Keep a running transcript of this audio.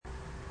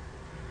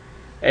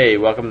Hey,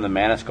 welcome to the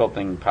Mana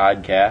Sculpting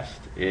podcast.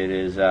 It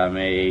is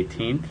May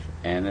 18th,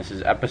 and this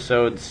is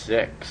episode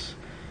 6.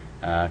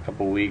 A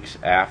couple weeks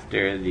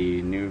after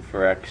the new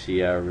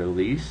Phyrexia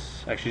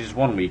release. Actually, just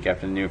 1 week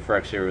after the new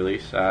Phyrexia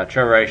release.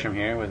 Trevor Isham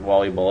here with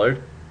Wally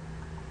Bullard.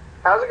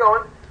 How's it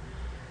going?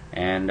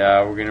 And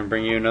we're going to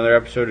bring you another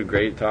episode of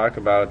great talk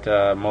about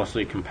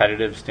mostly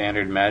competitive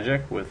standard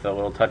Magic with a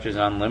little touches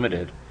on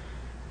limited.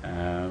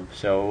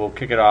 So we'll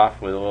kick it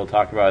off with a little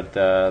talk about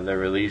the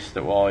release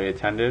that Wally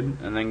attended,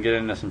 and then get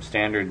into some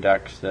standard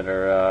decks that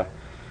are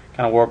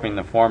kind of warping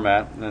the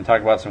format, and then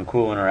talk about some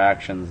cool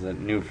interactions that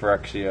new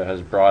Phyrexia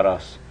has brought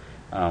us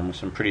with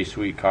some pretty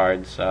sweet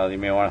cards that you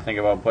may want to think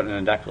about putting in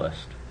a deck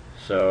list.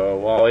 So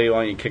Wally, why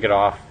don't you kick it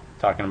off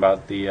talking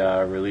about the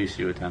release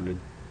you attended?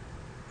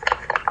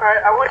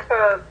 Alright, I went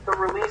to the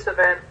release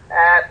event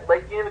at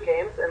Lake Geneva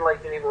Games in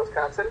Lake Geneva,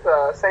 Wisconsin,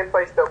 the same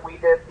place that we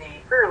did the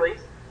pre-release.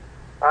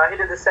 He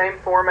did the same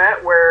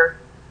format where,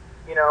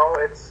 you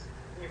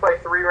play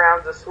 3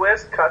 rounds of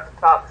Swiss, cut the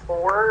top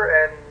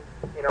 4,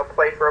 and,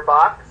 play for a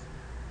box.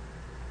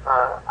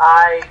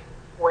 I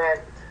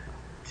went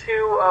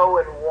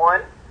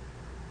 2-0-1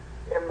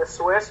 in the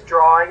Swiss,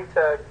 drawing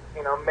to,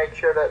 make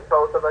sure that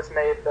both of us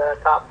made the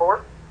top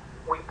 4.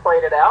 We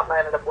played it out, and I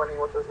ended up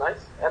winning, which was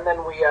nice. And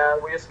then we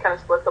just kind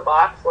of split the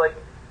box like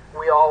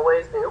we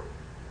always do.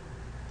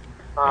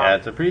 Yeah,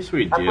 it's a pretty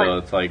sweet deal.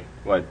 It's like,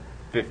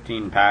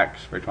 15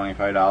 packs for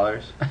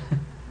 $25?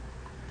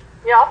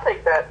 Yeah, I'll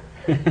take that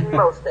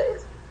most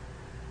days.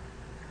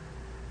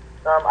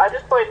 I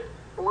just played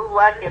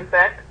Blue-Black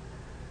Infect,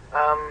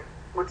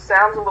 which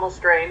sounds a little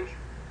strange,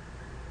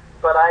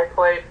 but I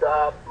played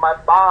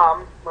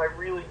my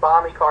really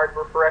bomby card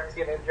for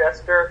Phyrexian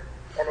Ingester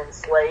and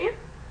Enslave.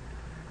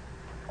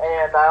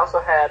 And I also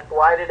had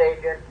Blighted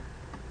Agent,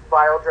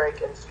 Viral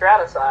Drake, and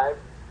Strataside.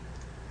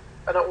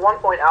 And at one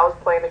point I was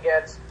playing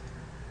against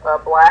a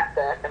black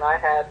deck, and I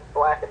had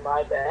black in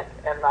my deck,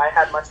 and I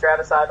had my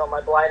Strataside on my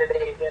Blighted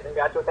Agent and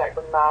got to attack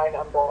with 10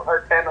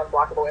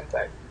 unblockable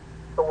Infect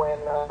to win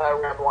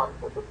round 1,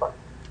 which was fun.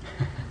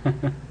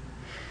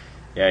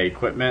 Yeah,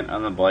 equipment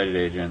on the Blighted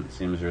Agent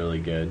seems really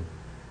good.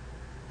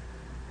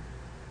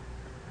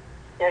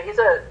 Yeah,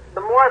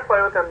 the more I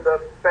play with him,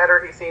 the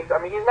better he seems. I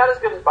mean, he's not as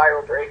good as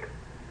Viral Drake,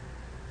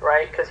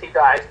 right? Because he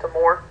dies to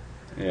more.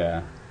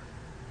 Yeah.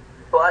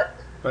 But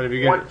if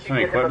you get some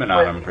equipment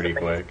on him pretty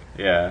quick,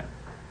 yeah.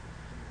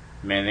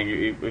 I mean,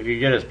 if you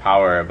get his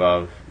power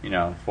above,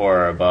 4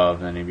 or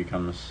above, then he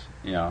becomes,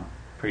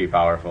 pretty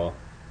powerful.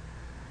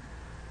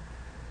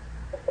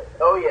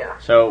 Oh, yeah.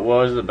 So, what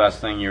was the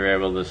best thing you were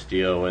able to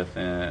steal with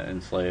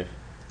Enslave?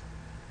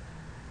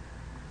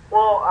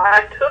 Well,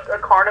 I took a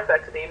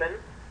Carnifex Demon.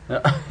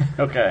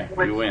 Okay,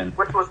 you win.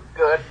 Which was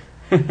good.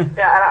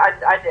 Yeah,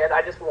 I did.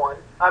 I just won.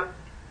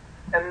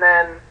 And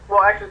then,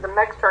 actually, the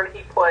next turn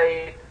he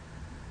played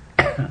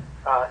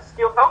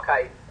Steel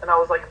Hellkite, and I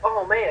was like,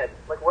 oh man,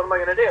 what am I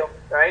going to do,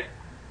 right?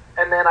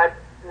 And then I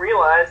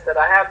realized that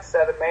I have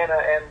 7 mana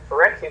and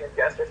Phyrexian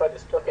Ingester, so I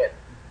just took it.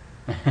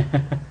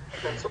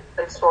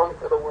 and swung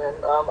for the win.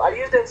 I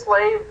used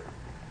Enslave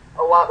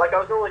a lot. I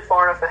was really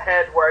far enough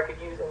ahead where I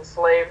could use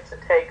Enslave to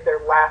take their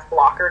last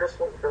blocker to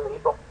swing for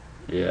lethal.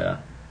 Yeah.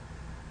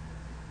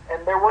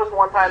 And there was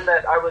one time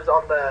that I was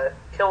on the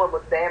kill him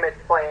with damage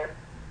plan,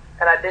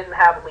 and I didn't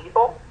have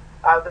lethal.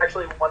 I was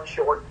actually 1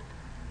 short.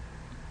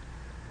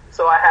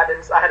 So I had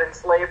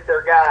enslaved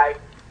their guy,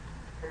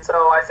 and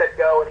so I said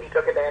go, and he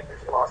took advantage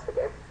and lost the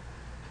game.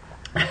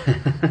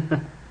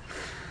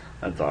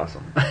 That's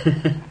awesome.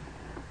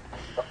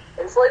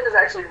 Enslaved is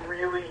actually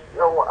really...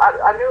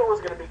 I knew it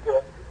was going to be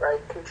good, right?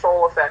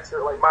 Control effects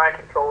are, my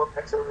control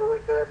effects are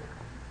really good.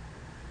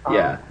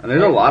 Yeah, and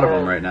there's a lot of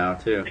them right now,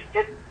 too. To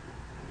get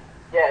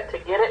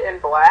it in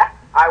black,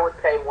 I would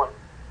pay 1.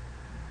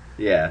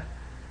 Yeah.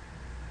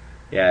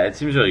 Yeah, it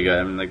seems really good.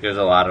 I mean, there's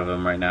a lot of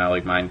them right now,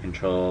 like Mind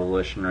Control,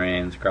 Volition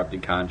Reigns,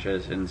 Corrupted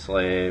Conscious,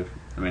 Enslave,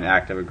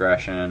 Active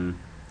Aggression.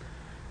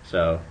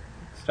 So,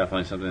 it's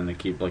definitely something to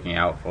keep looking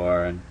out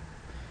for, and,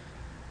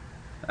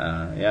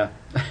 yeah.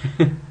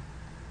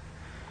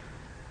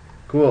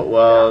 Cool,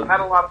 well... Yeah, I had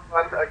a lot of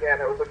fun.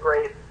 Again, it was a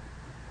great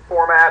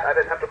format. I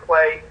didn't have to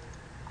play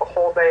a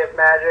whole day of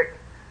Magic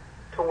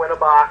to win a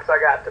box. I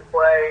got to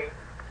play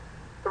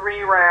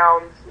 3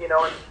 rounds,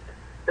 and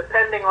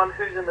depending on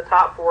who's in the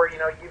top 4, you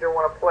either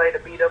want to play to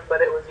beat them, but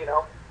it was,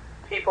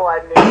 people I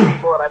knew,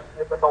 people that I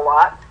played with a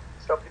lot.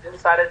 So we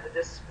decided to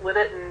just split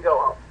it and go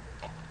home.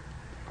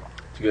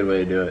 It's a good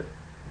way to do it.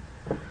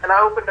 And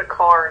I opened a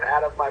Karn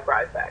out of my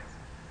prize packs.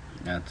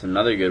 That's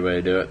another good way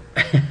to do it.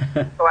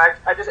 So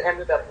I just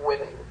ended up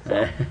winning.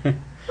 So it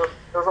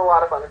was a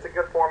lot of fun. It's a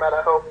good format.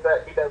 I hope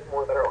that he does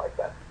more that are like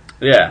that.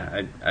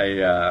 Yeah,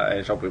 I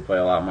just hope we play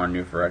a lot more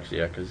new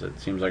Phyrexia, because it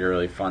seems like a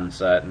really fun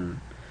set,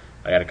 and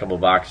I got a couple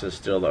boxes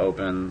still to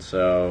open,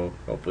 so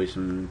hopefully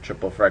some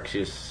triple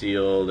Phyrexia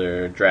sealed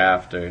or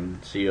draft or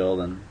sealed,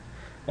 and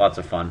lots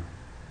of fun.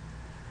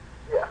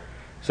 Yeah.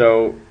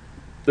 So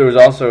there was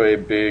also a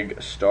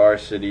big Star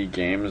City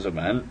Games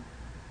event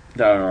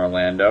down in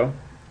Orlando,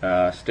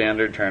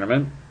 standard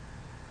tournament.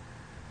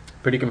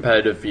 Pretty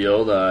competitive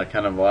field.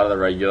 Kind of a lot of the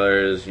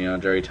regulars,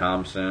 Jerry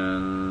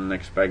Thompson,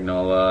 Nick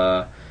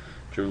Spagnola,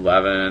 Drew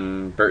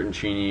Levin,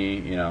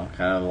 Bertoncini,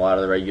 kind of a lot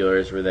of the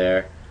regulars were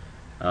there.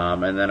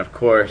 And then, of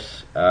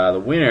course,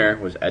 the winner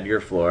was Edgar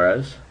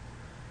Flores.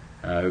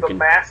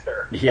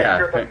 Master. Yeah.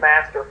 Edgar the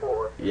Master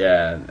Flores.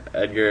 Yeah,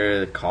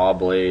 Edgar the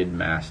Cawblade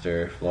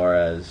Master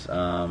Flores.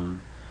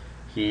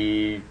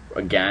 He,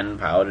 again,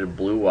 piloted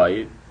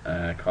blue-white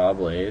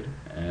Cawblade,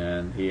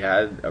 and he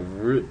had a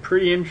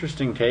pretty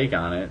interesting take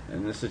on it.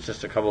 And this is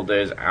just a couple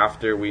days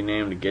after we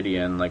named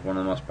Gideon like one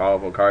of the most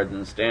powerful cards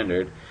in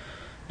Standard.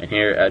 And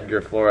here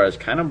Edgar Flores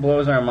kind of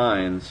blows our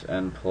minds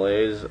and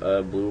plays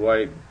a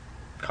blue-white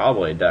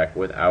Cawblade deck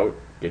without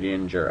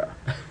Gideon Jura.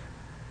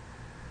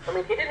 I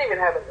mean, he didn't even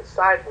have it in the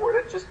sideboard.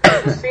 It just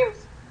seems...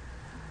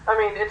 I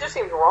mean, it just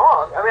seems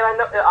wrong. I mean, I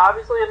know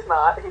obviously it's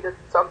not. He did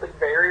something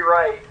very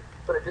right,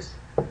 but it just...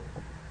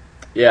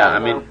 Yeah, I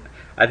mean,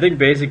 I think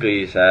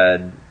basically he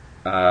said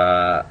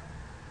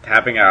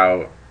tapping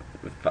out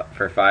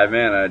for 5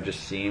 mana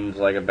just seems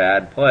like a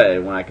bad play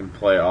when I can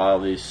play all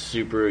these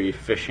super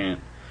efficient,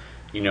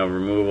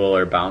 removal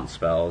or bounce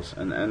spells.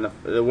 And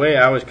the way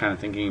I was kind of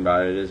thinking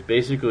about it is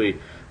basically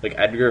like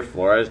Edgar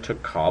Flores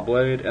took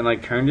Cawblade and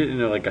like turned it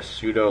into like a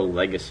pseudo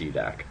legacy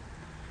deck,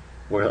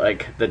 where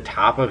like the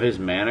top of his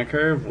mana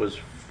curve was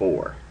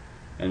 4,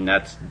 and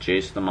that's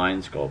Jace the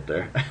Mind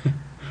Sculptor.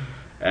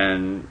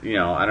 And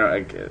I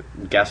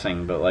don't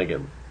guessing, but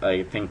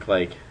I think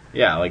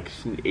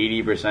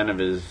 80% of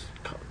his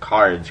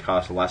cards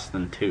cost less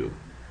than 2.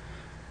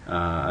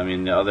 I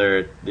mean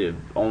the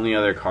only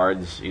other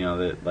cards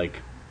that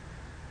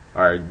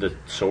are the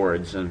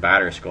swords and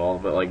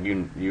Batterskull, but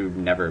you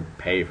never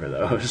pay for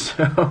those.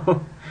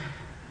 So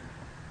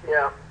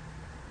yeah.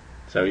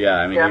 So yeah,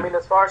 I mean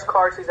as far as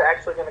cards he's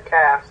actually going to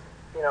cast,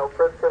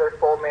 for their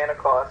full mana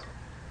cost,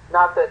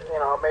 not that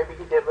maybe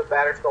he did with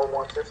Batterskull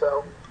once or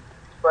so.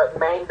 But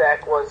main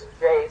deck was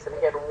Jace, and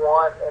he had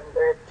one, and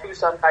there had 2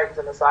 Sun Titans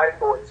in the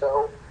sideboard,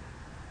 so,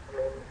 I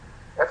mean,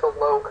 that's a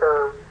low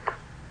curve.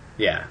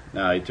 Yeah,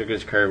 no, he took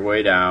his curve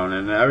way down,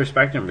 and I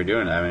respect him for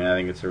doing that. I mean, I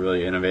think it's a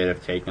really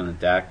innovative take on the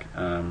deck.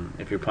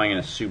 If you're playing in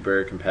a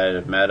super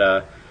competitive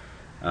meta,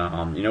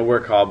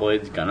 where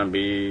Cawblade's gonna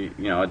be,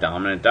 a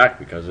dominant deck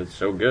because it's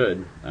so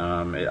good.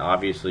 It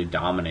obviously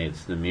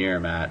dominates the mirror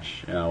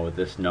match, with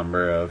this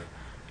number of,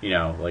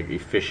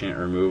 efficient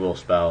removal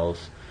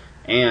spells.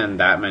 And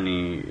that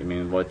many, I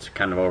mean, what's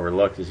kind of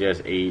overlooked is he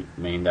has 8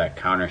 main deck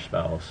counter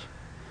spells.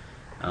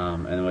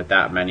 And with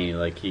that many,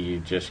 he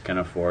just can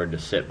afford to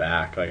sit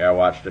back. I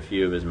watched a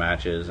few of his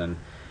matches, and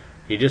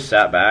he just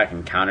sat back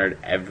and countered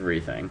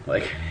everything.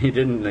 He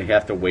didn't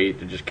have to wait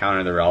to just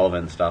counter the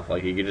relevant stuff.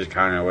 He could just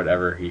counter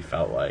whatever he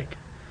felt like.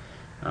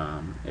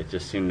 It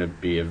just seemed to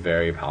be a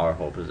very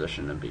powerful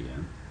position to be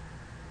in.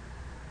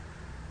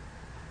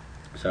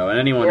 So, and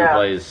anyone who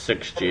plays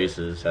 6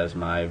 Jaces has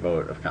my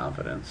vote of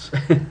confidence.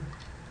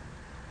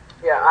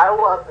 Yeah, I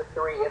love the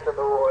 3 Into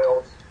the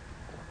Royals.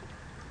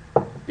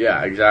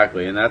 Yeah,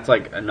 exactly. And that's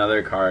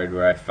another card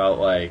where I felt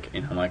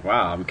I'm like,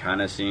 wow, I'm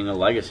kind of seeing a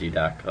legacy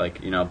deck.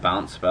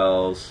 Bounce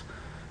spells,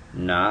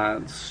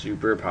 not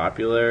super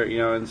popular,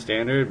 in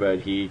Standard, but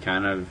he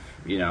kind of,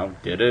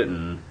 did it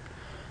and,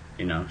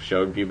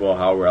 showed people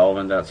how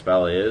relevant that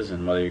spell is,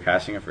 and whether you're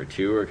casting it for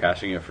 2 or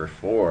casting it for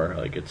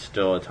 4, it's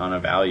still a ton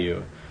of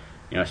value.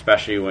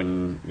 Especially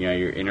when,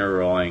 you're inner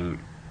rolling,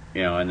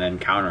 and then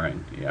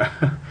countering,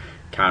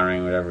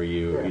 countering whatever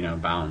you,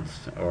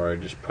 bounced, or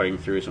just putting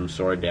through some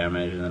sword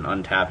damage and then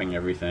untapping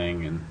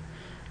everything and,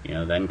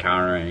 then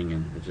countering,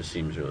 and it just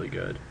seems really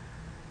good.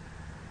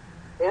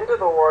 Into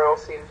the Royal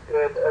seems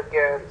good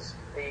against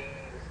the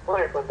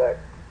Splinter Twin deck.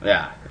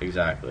 Yeah,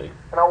 exactly.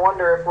 And I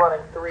wonder if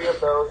running 3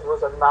 of those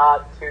was a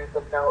nod to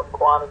the known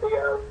quantity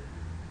of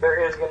there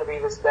is going to be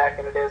this deck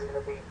and it is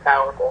going to be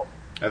powerful.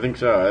 I think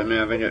so. I mean,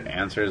 I think it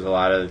answers a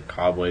lot of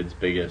Cawblade's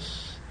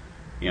biggest,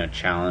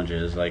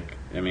 challenges.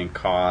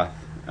 Koth,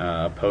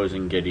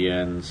 opposing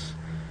Gideons,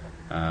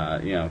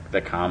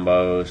 the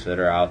combos that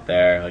are out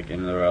there.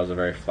 Into the Royal is a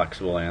very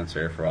flexible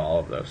answer for all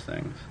of those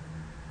things.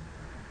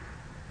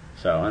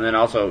 So, and then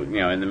also,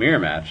 in the mirror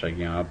match,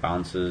 it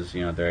bounces,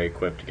 their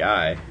equipped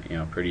guy,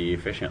 pretty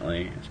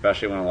efficiently,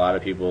 especially when a lot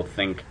of people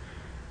think,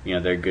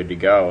 they're good to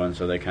go, and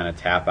so they kind of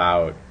tap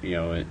out,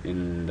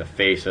 in the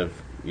face of,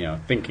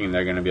 thinking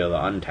they're going to be able to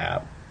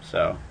untap.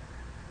 So,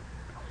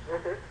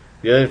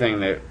 the other thing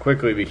that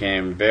quickly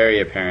became very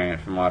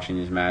apparent from watching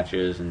these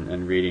matches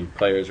and reading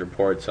players'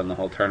 reports on the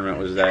whole tournament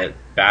was that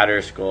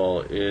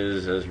Batterskull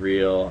is as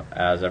real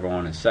as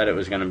everyone has said it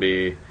was going to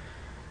be.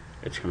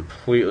 It's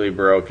completely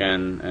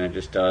broken, and it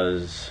just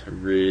does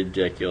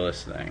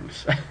ridiculous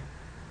things.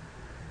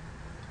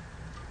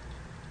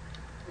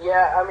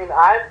 Yeah, I mean,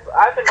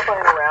 I've been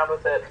playing around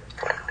with it,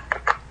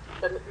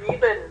 and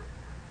even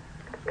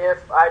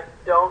if I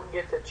don't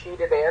get to cheat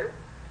it in,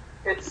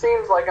 it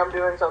seems like I'm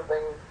doing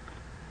something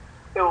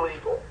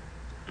illegal.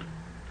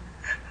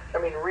 I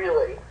mean,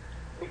 really,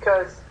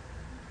 because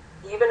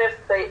even if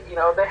they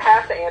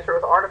have to answer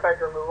with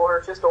artifact removal, or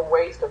it's just a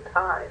waste of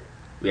time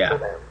for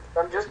them.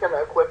 I'm just going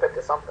to equip it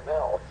to something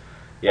else.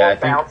 Yeah, or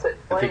bounce it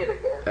and play it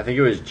again. I think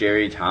it was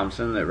Jerry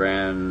Thompson that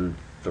ran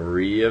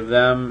 3 of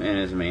them in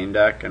his main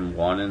deck and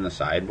 1 in the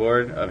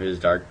sideboard of his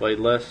Darkblade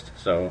list.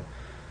 So,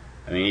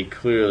 I mean, he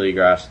clearly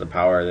grasped the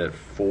power that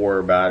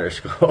 4 batter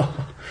skull,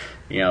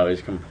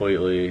 is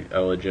completely a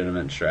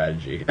legitimate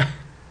strategy.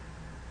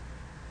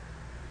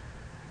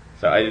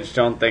 So I just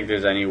don't think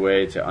there's any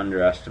way to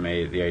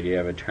underestimate the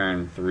idea of a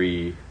turn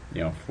 3,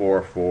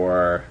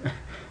 4/4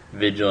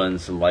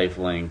 vigilance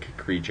lifelink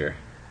creature.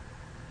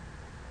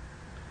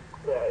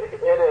 Yeah,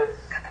 it is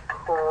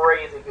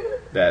crazy good.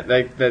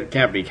 That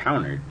can't be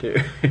countered too.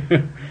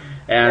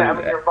 And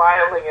you're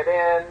vialing it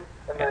in,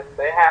 and then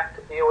they have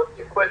to deal with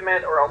the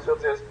equipment, or else you'll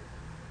just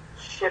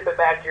ship it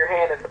back to your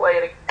hand and play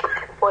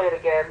it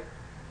again.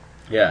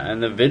 Yeah,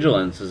 and the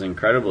vigilance is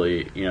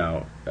incredibly,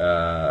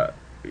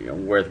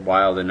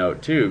 worthwhile to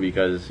note too,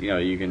 because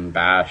you can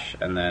bash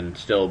and then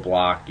still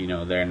block,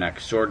 their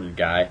next sorted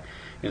guy,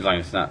 as long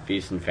as it's not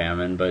feast and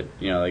famine. But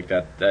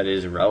that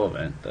is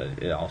relevant.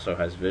 That it also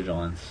has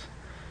vigilance.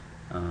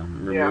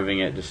 Removing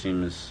it just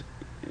seems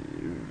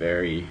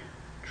very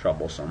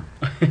troublesome.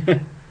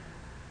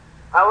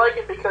 I like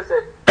it because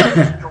it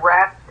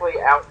drastically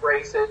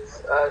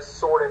outraces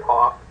Sorted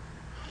Hawk.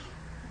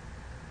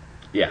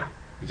 Yeah,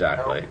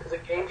 exactly. Because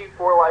it gains you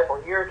 4 life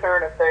on your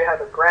turn. If they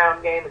have a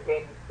ground game, if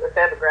they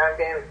have a ground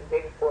game, it can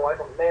gain you 4 life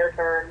on their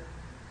turn,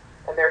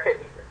 and they're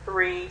hitting you for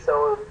 3.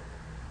 So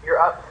you're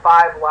up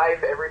 5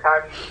 life every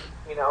time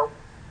you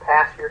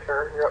pass your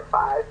turn. You're up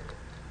 5.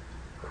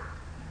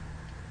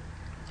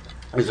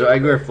 So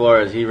Edgar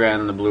Flores, he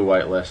ran the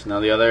blue-white list. Now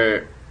the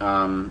other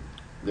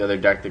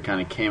deck that kind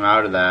of came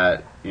out of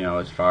that,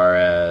 as far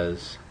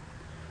as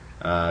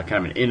kind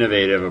of an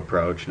innovative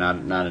approach, not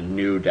a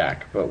new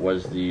deck, but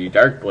was the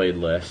Darkblade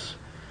list,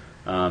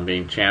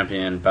 being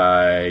championed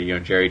by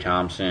Jerry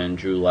Thompson,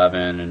 Drew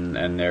Levin,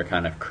 and their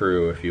kind of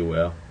crew, if you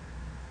will.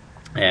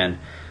 And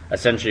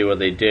essentially what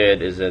they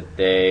did is that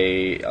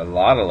a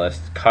lot of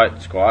lists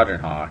cut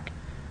Squadron Hawk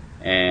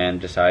and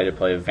decided to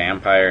play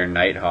Vampire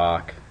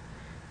Nighthawk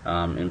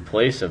in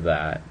place of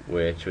that,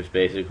 which was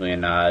basically a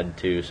nod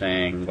to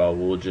saying, well,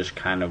 we'll just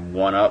kind of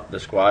one-up the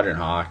Squadron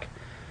Hawk,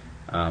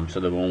 so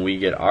that when we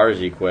get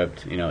ours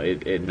equipped,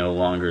 it no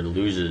longer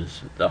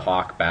loses the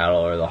Hawk battle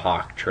or the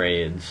Hawk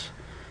trades,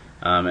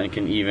 and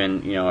can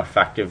even,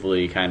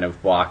 effectively kind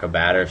of block a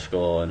batter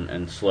skull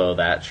and slow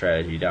that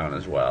strategy down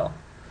as well.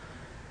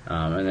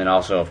 And then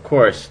also, of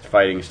course,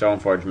 fighting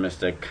Stoneforge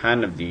Mystic,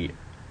 kind of the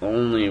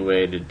only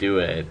way to do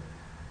it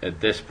at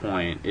this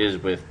point is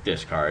with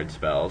discard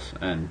spells,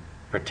 and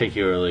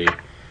particularly,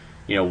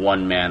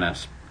 1 mana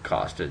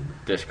costed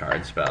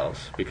discard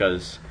spells,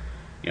 because,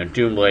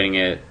 Doomblading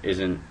it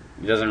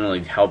doesn't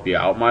really help you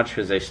out much,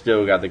 because they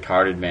still got the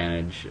card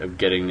advantage of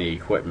getting the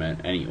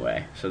equipment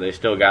anyway, so they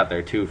still got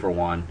their 2 for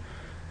 1,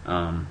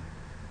 so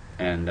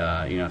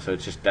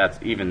it's just that's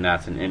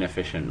an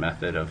inefficient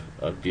method of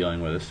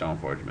dealing with a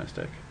Stoneforge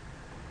Mystic.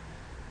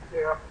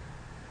 Yeah.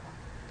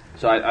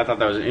 So I thought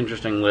that was an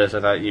interesting list.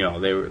 I thought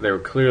they were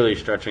clearly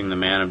stretching the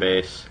mana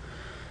base,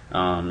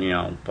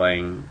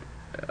 playing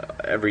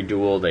every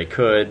duel they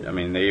could. I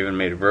mean, they even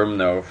made room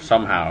though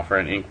somehow for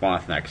an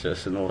Inkmoth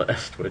Nexus in the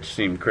list, which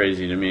seemed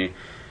crazy to me,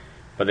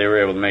 but they were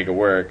able to make it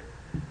work.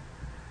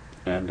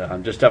 And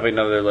just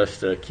definitely another list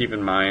to keep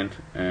in mind.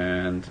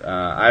 And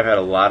I've had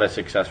a lot of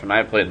success when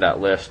I played that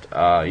list.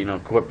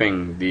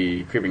 Equipping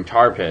the Creeping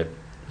Tar Pit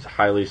was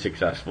highly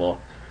successful.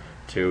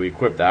 To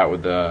equip that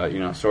with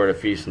the Sword of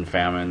Feast and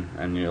Famine,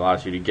 and it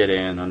allows you to get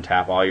in,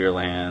 untap all your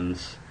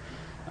lands.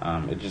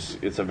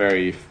 It's a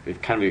very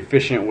kind of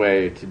efficient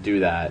way to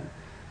do that,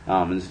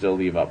 and still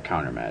leave up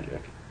counter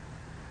magic.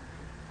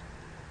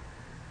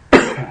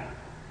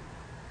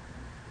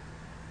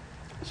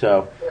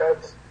 So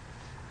that's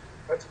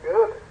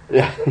good.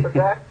 Yeah, it's a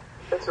deck.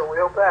 It's a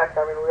real deck.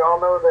 I mean, we all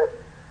know that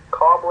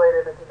Caw-Blade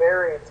and its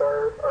variants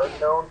are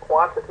known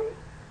quantity.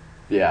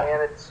 Yeah,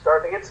 and it's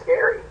starting to get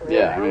scary.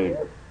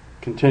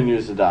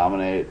 Continues to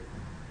dominate.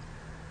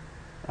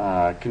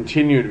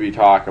 Continue to be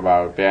talk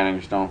about banning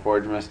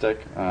Stoneforge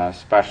Mystic,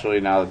 especially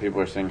now that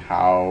people are seeing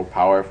how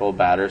powerful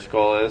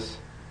Batterskull is.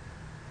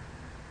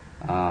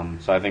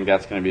 So I think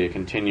that's going to be a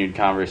continued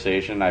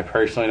conversation. I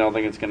personally don't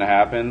think it's going to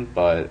happen,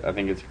 but I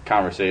think it's a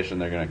conversation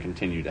they're going to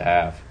continue to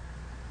have.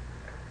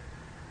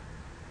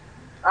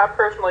 I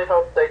personally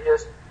hope they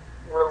just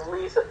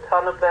release a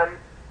ton of them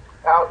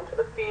out into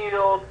the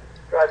field,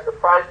 drives the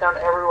price down,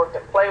 everyone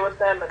can play with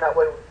them, and that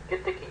way we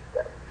get to keep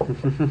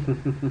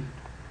them.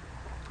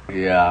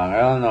 Yeah,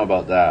 I don't know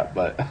about that,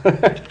 but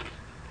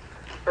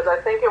because I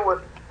think it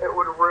would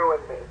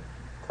ruin me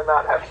to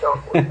not have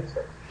Stoneforge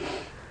Mystic.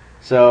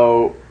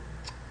 So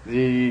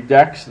the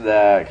decks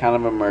that kind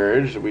of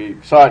emerged, we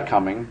saw it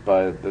coming,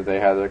 but they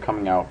had their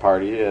coming out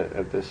party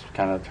at this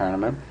kind of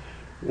tournament,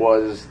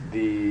 was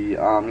the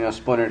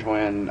Splinter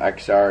Twin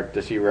Exarch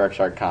Deceiver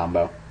Exarch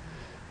combo.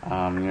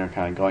 Kind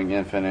of going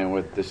infinite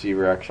with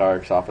Deceiver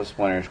Exarchs off of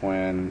Splinter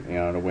Twin,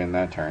 to win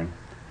that turn.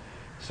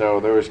 So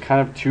there was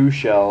kind of 2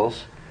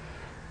 shells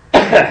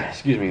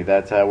excuse me,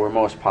 that were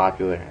most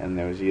popular, and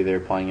there was either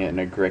playing it in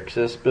a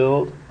Grixis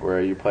build,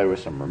 where you play with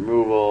some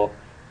removal,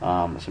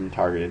 some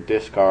targeted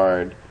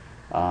discard,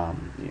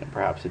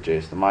 perhaps a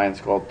Jace the Mind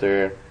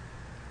Sculptor,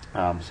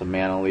 some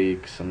mana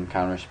leaks, some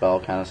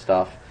counterspell kind of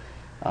stuff,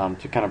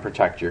 to kind of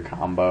protect your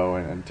combo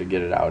and to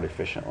get it out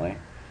efficiently.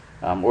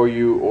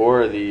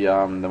 Or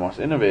the most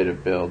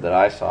innovative build that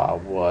I saw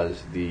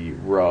was the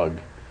Rug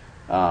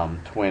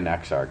Twin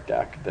Exarch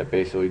deck that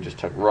basically just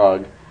took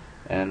Rug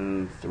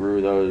and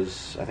threw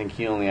those. I think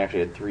he only actually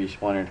had 3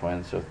 Splinter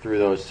Twins, so threw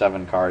those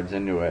 7 cards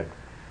into it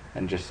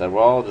and just said,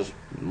 well, I'll just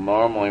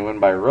normally win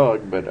by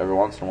Rug, but every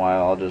once in a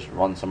while I'll just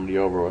run somebody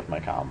over with my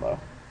combo.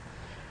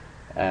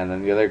 And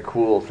then the other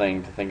cool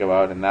thing to think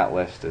about in that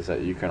list is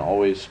that you can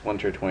always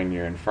Splinter Twin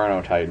your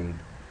Inferno Titan,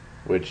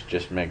 which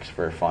just makes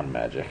for fun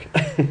Magic.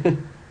 Yeah,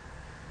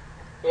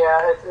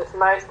 it's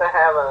nice to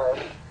have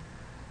a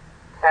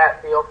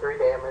tap deal 3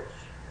 damage,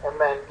 and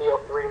then deal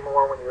 3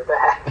 more when you're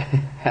back.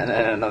 And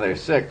then another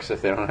 6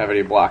 if they don't have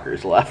any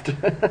blockers left.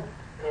 Yep.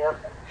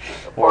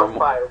 Or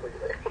fire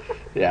breathing.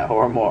 Yeah,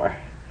 or more.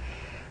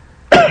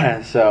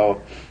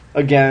 So,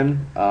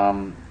 again,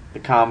 the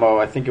combo,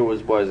 I think it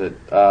was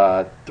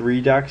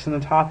 3 decks in the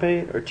top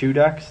 8, or 2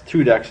 decks?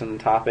 2 decks in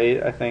the top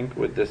 8, I think,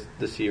 with this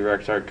Deceiver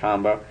Exarch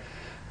combo.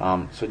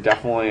 So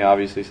definitely,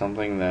 obviously,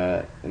 something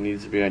that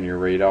needs to be on your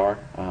radar.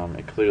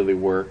 It clearly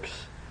works.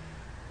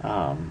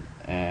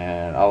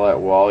 And I'll let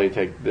Wally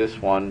take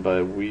this one,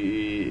 but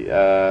we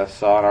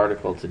saw an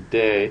article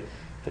today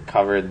that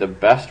covered the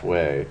best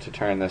way to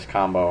turn this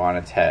combo on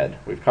its head.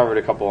 We've covered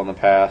a couple in the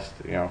past,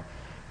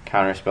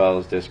 counter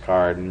spells,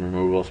 discard, and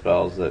removal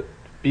spells that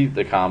beat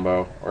the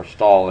combo or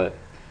stall it.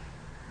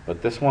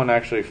 But this one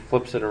actually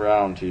flips it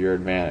around to your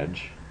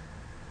advantage.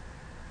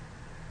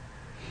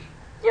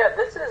 Yeah,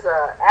 this is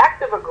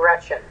Active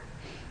Aggression,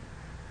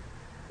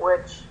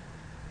 which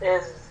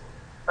is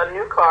a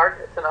new card.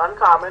 It's an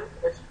uncommon.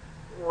 It's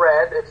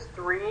red. It's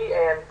 3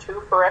 and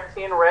 2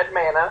 Phyrexian red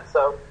mana,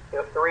 so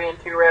 3 and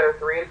 2 red or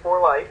 3 and 4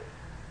 life,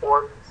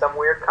 or some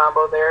weird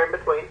combo there in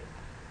between.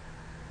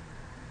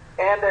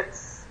 And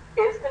it's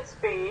instant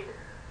speed.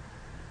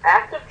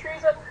 Active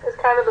Treason is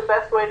kind of the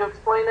best way to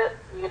explain it.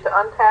 You get to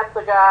untap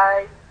the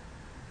guy,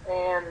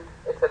 and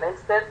it's an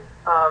instant.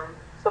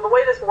 So the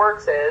way this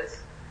works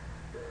is,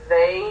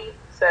 they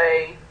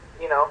say,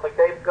 like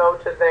they go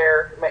to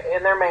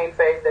in their main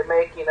phase, they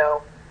make,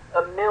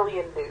 1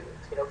 million dudes,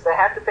 because they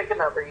have to pick a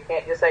number. You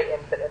can't just say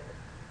infinite.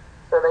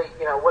 So they,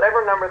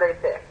 whatever number they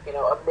pick,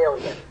 1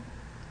 million.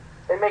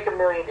 They make 1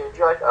 million dudes.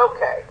 You're like,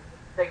 okay.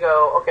 They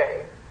go,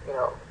 okay,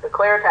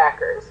 declare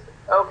attackers.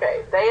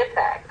 Okay, they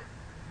attack.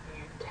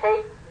 You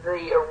take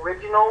the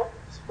original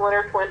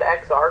Splinter Twinned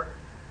Exarch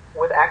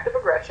with Active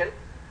Aggression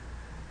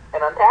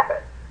and untap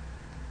it.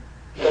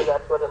 Because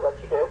that's what it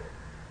lets you do.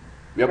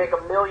 Yep. You make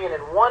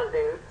 1,000,001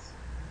 dudes.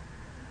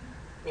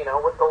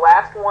 With the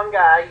last one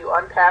guy, you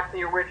untap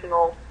the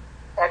original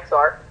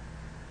Exarch,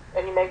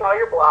 and you make all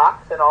your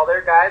blocks, and all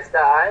their guys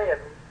die, and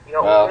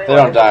well, they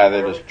don't die;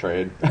 they just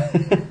trade.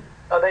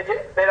 Oh, they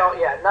don't.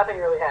 Yeah, nothing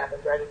really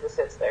happens, right? It just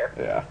sits there.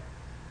 Yeah.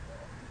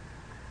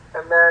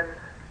 And then.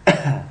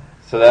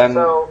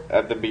 So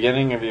at the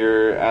beginning of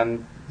your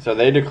end, so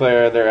they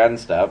declare their end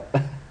step.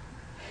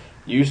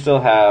 You still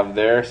have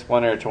their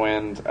Splinter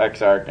Twins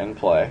Exarch in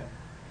play.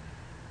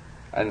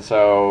 And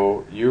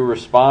so you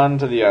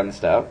respond to the end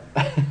step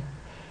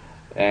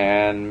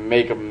and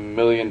make 1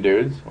 million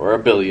dudes, or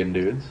 1 billion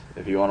dudes,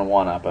 if you want to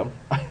one-up them.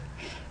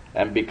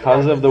 And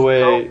because of the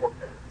way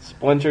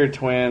Splinter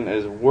Twin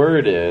is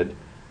worded,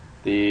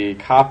 the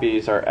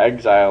copies are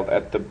exiled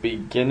at the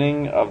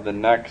beginning of the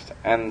next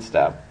end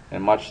step,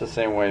 in much the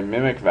same way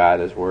Mimic Vat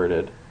is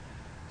worded,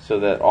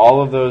 so that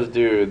all of those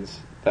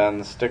dudes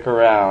then stick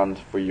around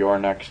for your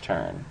next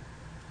turn.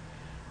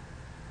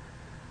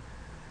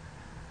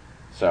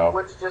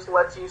 Which just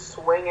lets you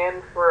swing in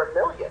for 1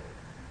 million,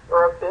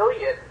 or 1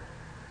 billion,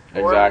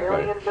 exactly.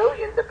 Or 1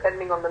 billion,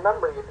 depending on the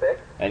number you pick.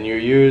 And you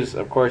use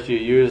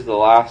the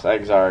last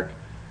Exarch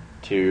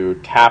to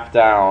tap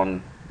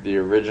down the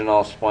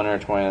original Splinter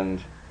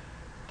Twinned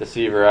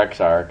Deceiver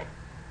Exarch,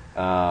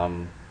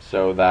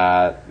 so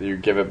that you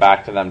give it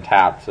back to them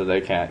tapped, so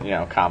they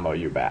can't, combo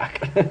you back.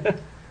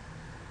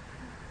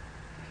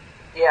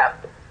 Yeah.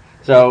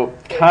 So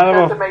kind you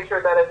of have to make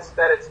sure that it's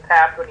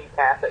tapped when you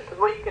pass it. Because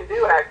what you can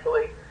do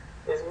actually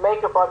is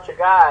make a bunch of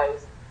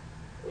guys.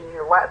 In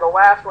the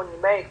last one you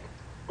make,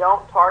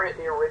 don't target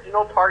the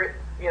original. Target,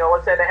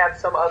 let's say they have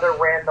some other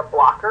random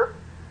blocker.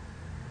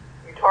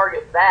 You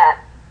target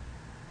that,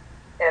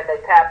 and they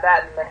tap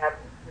that, and they have,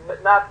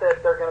 not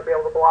that they're going to be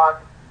able to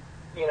block,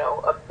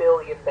 1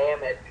 billion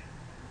damage,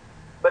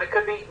 but it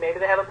could be maybe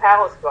they have a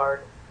Palace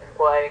Guard in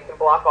play and can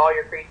block all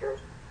your creatures.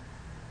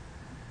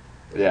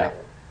 Yeah.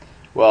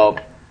 Well,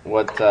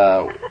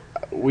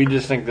 we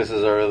just think this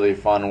is a really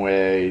fun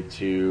way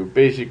to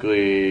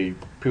basically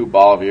poop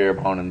all of your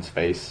opponent's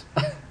face.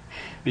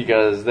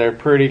 Because they're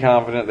pretty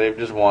confident they've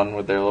just won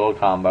with their little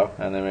combo,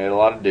 and they made a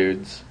lot of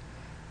dudes.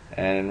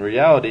 And in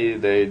reality,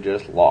 they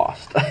just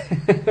lost.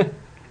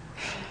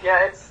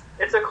 Yeah,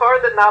 it's a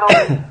card that not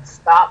only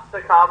stops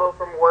the combo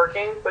from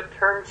working, but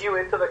turns you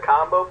into the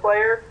combo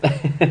player.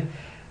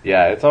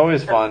 Yeah, it's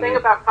always fun. The thing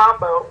about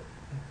combo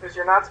is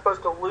you're not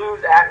supposed to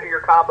lose after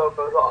your combo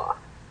goes off.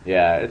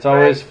 Yeah, it's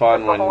always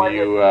fun when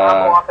you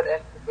combo off at the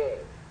end of the game.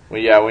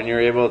 well, yeah, when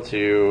you're able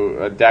to,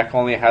 a deck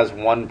only has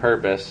one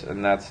purpose,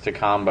 and that's to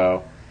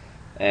combo,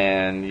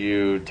 and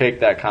you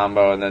take that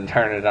combo and then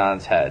turn it on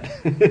its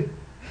head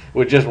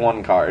with just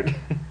one card.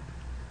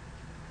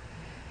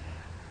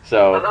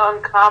 So an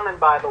uncommon,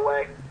 by the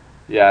way.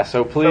 Yeah,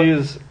 so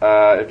please,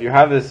 if you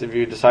have this, if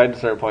you decide to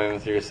start playing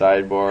with your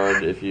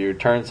sideboard, if you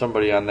turn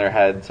somebody on their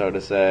head, so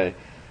to say,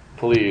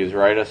 please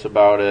write us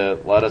about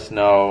it, let us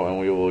know,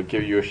 and we will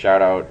give you a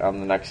shout out on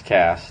the next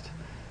cast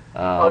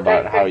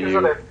about how you. Take pictures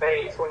of their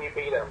face when you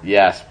beat them.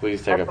 Yes,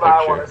 please take a picture.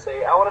 That's what I want to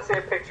see. I want to see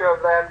a picture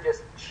of them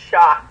just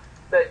shocked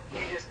that you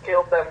just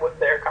killed them with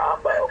their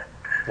combo.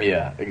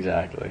 Yeah,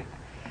 exactly.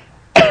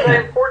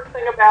 The important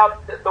thing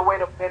about the way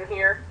to win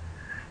here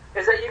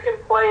is that you can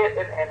play it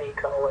in any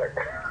color.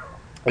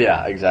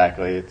 Yeah,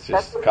 exactly. It's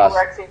just that's what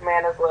Phyrexian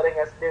Mana is letting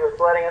us do. It's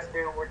letting us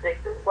do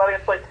ridiculous. It's letting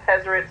us play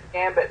Tezzeret's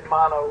Gambit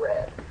mono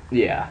red.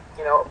 Yeah.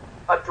 You know,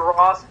 a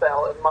draw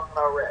spell in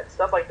mono red.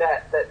 Stuff like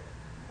that. That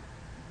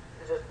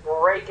is just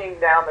breaking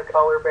down the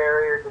color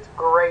barriers. It's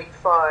great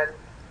fun,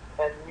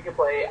 and you can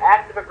play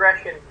active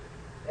aggression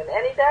in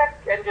any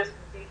deck and just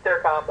beat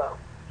their combo.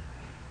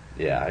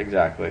 Yeah,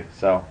 exactly.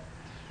 So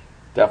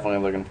definitely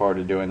looking forward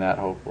to doing that.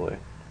 Hopefully.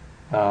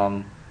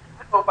 I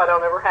hope I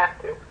don't ever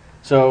have to.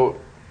 So.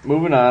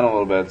 Moving on a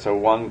little bit, so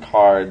one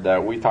card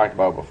that we talked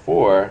about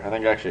before, I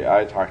think actually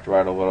I talked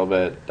about it a little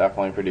bit,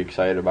 definitely pretty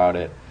excited about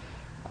it,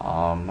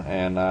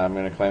 and I'm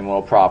going to claim a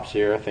little props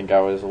here. I think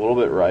I was a little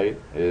bit right,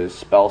 is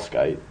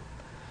Spellskite. It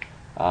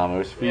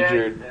was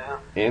featured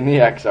in the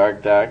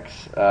Exarch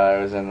decks,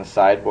 it was in the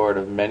sideboard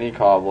of many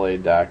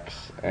Caw-Blade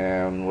decks,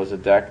 and was a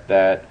deck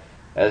that,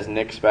 as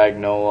Nick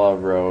Spagnola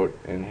wrote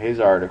in his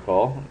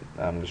article,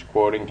 I'm just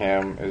quoting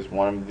him, is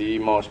one of the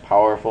most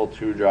powerful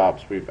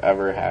 2-drops we've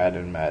ever had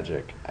in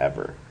Magic,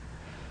 ever.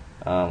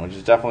 Which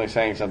is definitely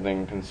saying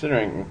something,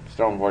 considering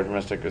Stoneforge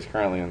Mystic is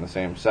currently in the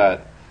same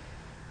set.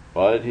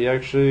 But he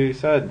actually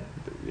said,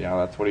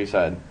 that's what he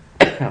said.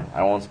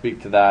 I won't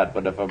speak to that,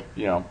 but if a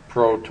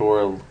Pro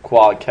Tour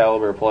quad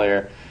caliber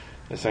player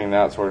is saying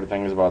that sort of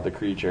things about the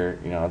creature,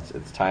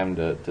 it's time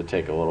to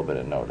take a little bit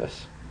of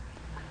notice.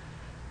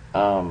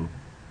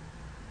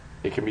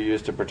 It can be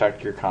used to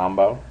protect your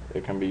combo.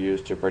 It can be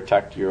used to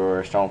protect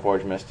your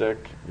Stoneforge Mystic,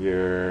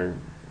 your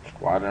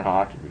Squadron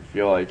Hawk if you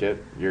feel like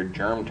it, your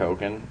Germ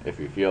Token if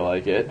you feel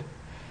like it.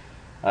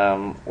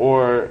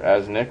 Or,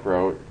 as Nick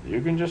wrote, you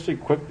can just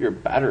equip your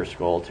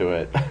Batterskull to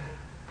it.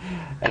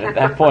 And at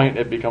that point,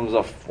 it becomes a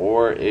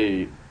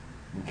 4/8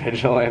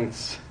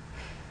 Vigilance,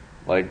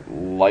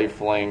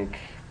 lifelink,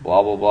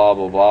 blah, blah, blah,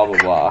 blah, blah, blah,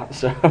 blah.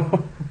 So does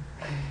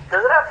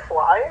it have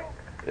flying?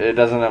 It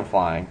doesn't have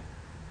flying.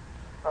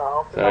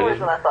 Oh, for some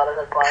reason I thought it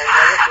had flying.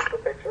 I guess it's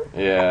the picture.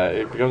 Yeah,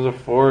 it becomes a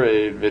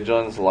 4/8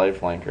 Vigilance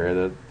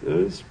lifelinker that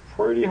is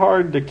pretty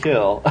hard to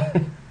kill.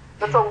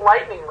 That's a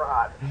lightning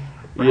rod.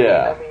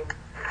 Yeah.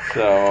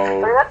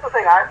 So that's the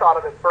thing I thought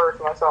of at first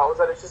when I saw it, was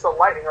that it's just a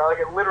lightning rod.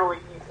 It literally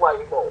eats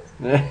lightning bolts.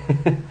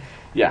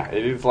 Yeah,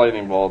 it eats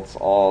lightning bolts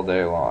all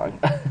day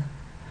long.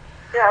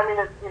 Yeah,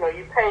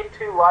 you pay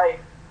 2 life.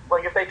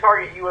 If they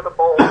target you with a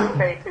bolt, you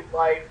pay 2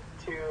 life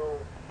to...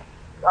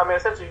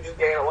 essentially you just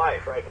gain a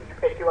life, right? You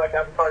pay 2 life to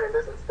have to target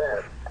this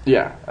instead.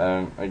 Yeah,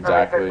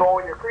 exactly. If they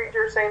bowl your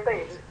creature, same thing.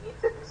 You just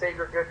eats it and save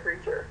your good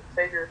creature.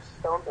 Save your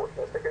Stoneforge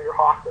Mystic or your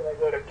Hawk when they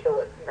go to kill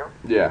it,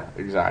 Yeah,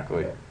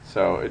 exactly.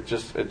 So it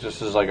just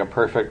is like a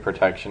perfect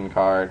protection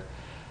card.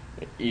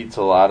 It eats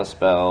a lot of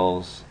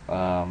spells.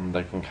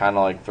 That can kind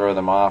of throw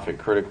them off at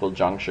critical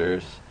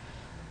junctures.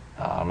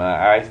 And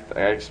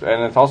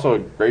it's also a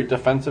great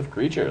defensive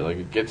creature.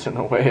 It gets in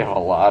the way of a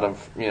lot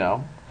of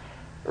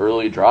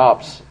early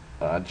drops,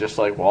 just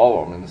like Wall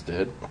Omens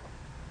did.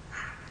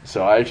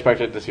 So I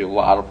expected to see a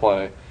lot of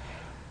play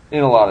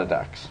in a lot of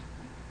decks.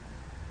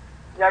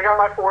 Yeah, I got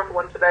my 4th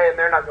one today, and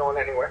they're not going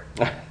anywhere.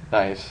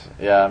 Nice.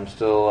 Yeah, I'm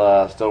still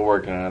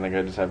working on it. I think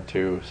I just have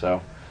 2,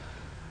 so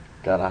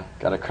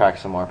gotta crack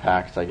some more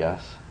packs, I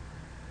guess.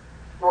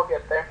 We'll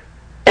get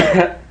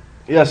there.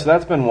 Yeah, so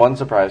that's been one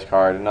surprise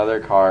card. Another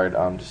card,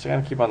 just to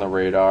kind of keep on the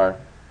radar,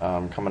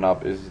 coming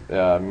up is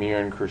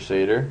Mirren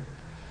Crusader.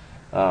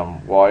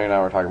 Wally and I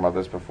were talking about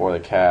this before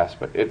the cast,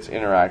 but its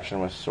interaction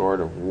with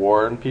Sword of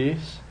War and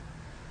Peace,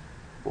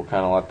 we'll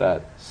kind of let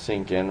that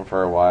sink in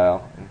for a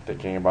while, and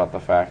thinking about the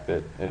fact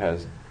that it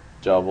has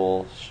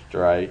double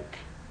strike,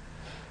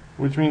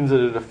 which means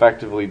that it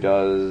effectively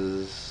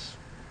does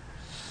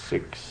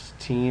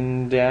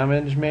 16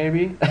 damage,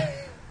 maybe,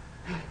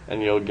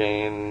 and you'll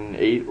gain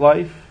 8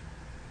 life,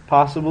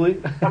 possibly.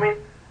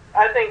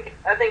 I think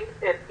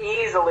it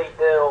easily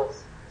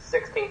deals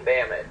 16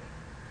 damage.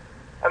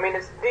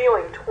 It's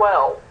dealing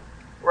 12,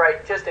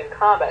 right, just in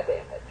combat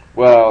damage.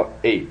 Well,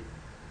 8.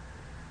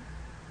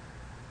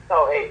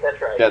 Oh, 8, that's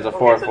right. Yeah, it's a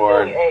 4/4.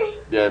 So 8.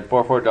 Yeah,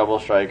 4/4 double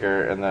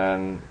striker, and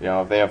then,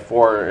 if they have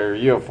 4, or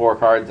you have 4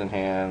 cards in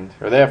hand,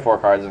 or they have 4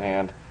 cards in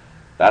hand,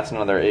 That's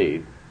another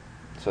 8.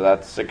 So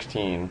that's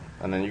 16.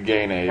 And then you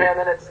gain 8. And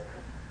then it's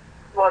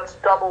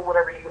double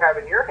whatever you have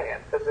in your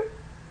hand.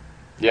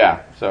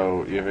 Yeah,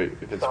 so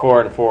if it's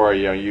 4 and 4,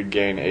 you'd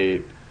gain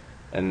 8,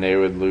 and they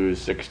would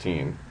lose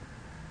 16.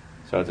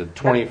 So it's a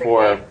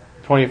 24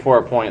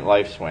 point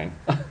life swing.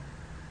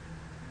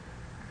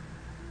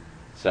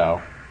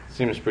 So,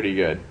 seems pretty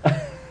good.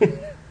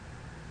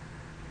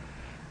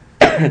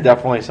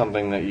 Definitely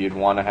something that you'd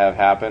want to have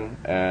happen,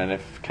 and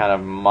if kind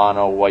of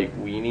mono white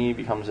weenie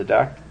becomes a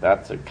deck,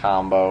 that's a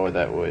combo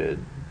that would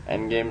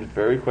end games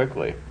very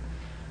quickly.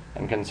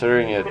 And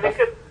considering it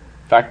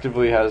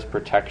effectively has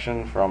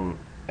protection from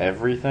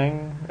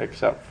everything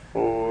except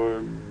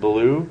for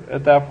blue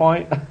at that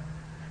point,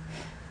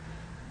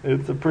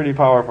 it's a pretty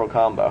powerful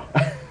combo.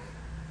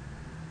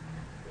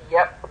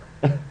 Yep.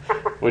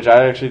 Which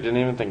I actually didn't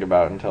even think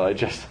about until I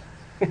just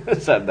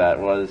said that,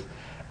 was,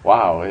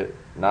 wow, it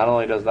not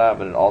only does that,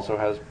 but it also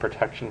has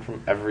protection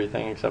from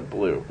everything except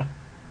blue.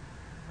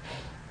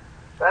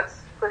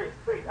 That's pretty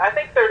sweet. I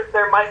think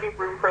there might be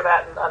room for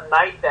that in a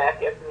Knight deck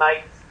if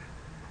Knights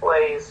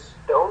plays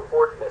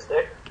Stoneforge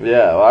Mystic.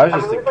 Yeah, well, I was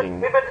just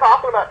thinking... We've been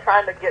talking about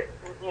trying to get,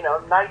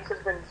 Knights has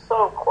been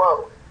so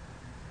close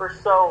for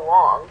so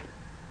long.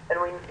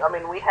 And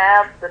we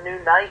have the new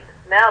Knight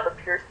now, the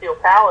Pure Steel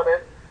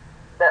Paladin,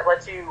 that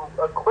lets you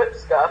equip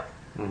stuff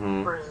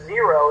for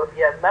 0 if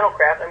you have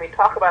Metalcraft.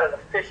 Talk about an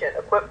efficient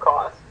equip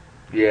cost.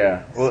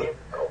 Yeah, well,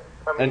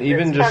 and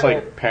even just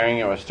pairing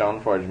it with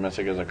Stoneforge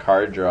Mystic as a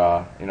card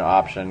draw,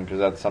 option, because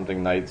that's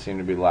something Knights seem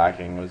to be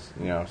lacking, was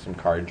some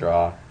card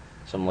draw,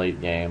 some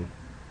late game.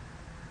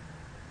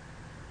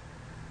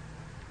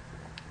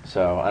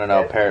 So I don't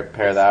know,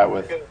 pair that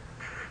with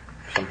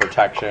some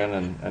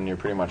protection, and you're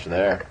pretty much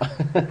there.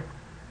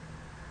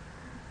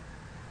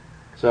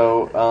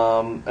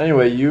 So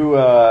anyway,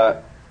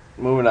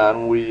 moving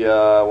on, we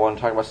want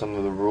to talk about some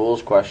of the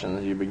rules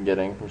questions you've been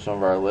getting from some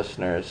of our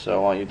listeners.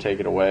 So why don't you take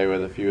it away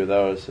with a few of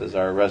those as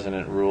our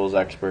resident rules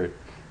expert.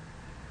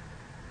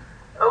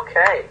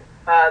 Okay.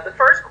 The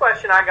first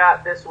question I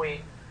got this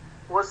week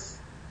was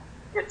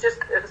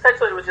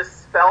essentially was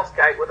just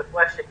Spellskite with a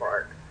question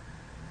mark.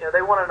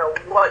 They want to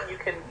know what you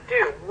can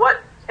do. What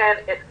can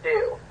it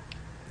do?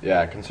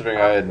 Yeah, considering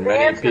I had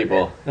many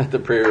people at the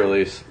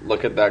pre-release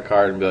look at that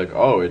card and be like,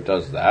 oh, it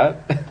does that?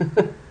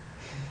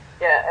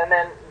 Yeah, and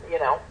then,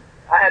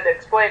 I had to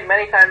explain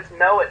many times,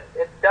 no,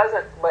 it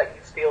doesn't let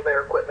you steal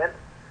their equipment.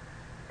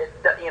 It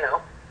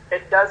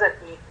doesn't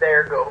eat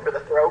their go for the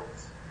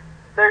throats.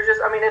 They're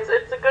just,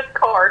 it's a good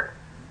card.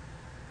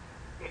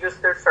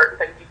 There's certain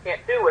things you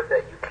can't do with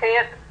it. You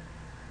can't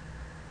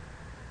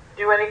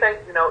do anything,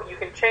 you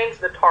can change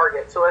the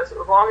target. So as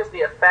long as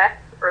the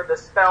effect or the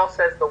spell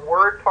says the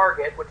word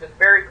target, which is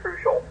very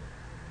crucial,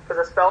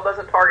 because a spell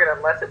doesn't target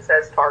unless it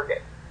says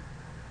target.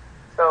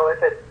 So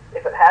if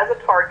it has a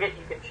target,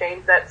 you can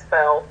change that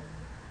spell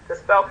to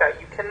Spellkite.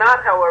 You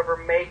cannot, however,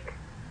 make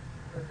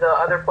the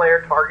other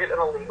player target an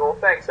illegal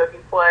thing. So if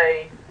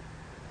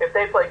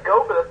they play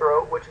Go for the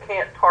Throat, which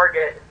can't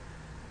target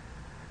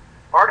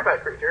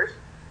artifact creatures,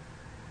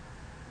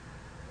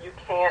 you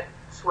can't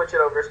switch it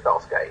over to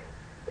Spellskite.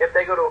 If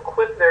they go to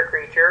equip their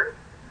creature,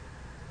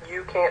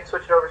 you can't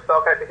switch it over to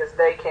Spellkite because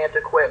they can't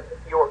equip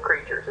your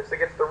creatures. It's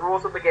against the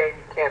rules of the game.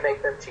 You can't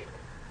make them cheat.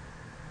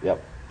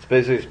 Yep. It's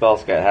basically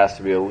Spellskite has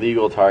to be a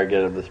legal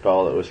target of the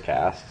spell that was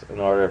cast in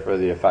order for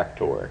the effect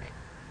to work.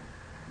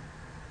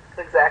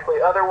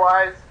 Exactly.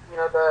 Otherwise,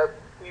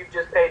 you've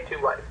just paid 2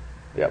 life.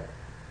 Yep.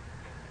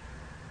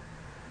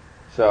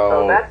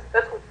 So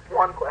that's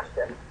one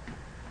question.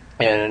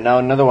 And now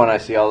another one I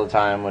see all the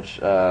time, which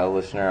a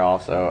listener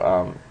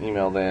also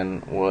emailed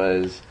in,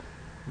 was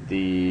the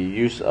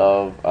use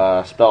of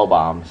spell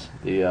bombs.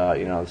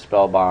 The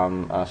spell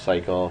bomb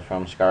cycle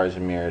from Scars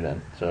of Mirrodin.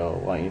 So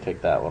why don't you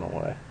take that one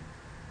away?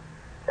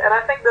 And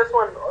I think this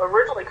one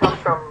originally comes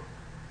from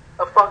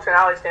a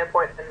functionality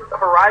standpoint in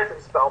Horizon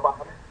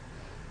Spellbomb.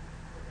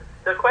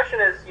 The question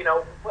is, in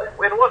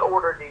what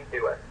order do you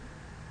do it?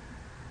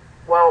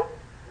 Well,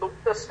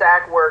 the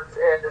stack works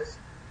is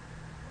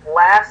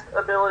last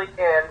ability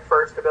in,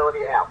 first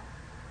ability out.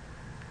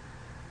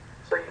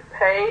 So you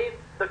pay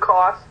the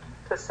cost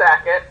to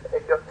sack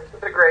it goes to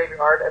the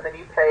graveyard, and then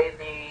you pay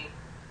the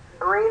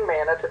green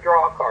mana to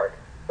draw a card.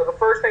 So the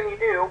first thing you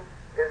do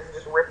is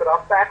just rip it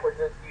off backwards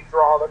as you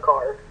draw the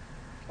card,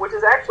 which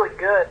is actually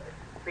good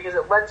because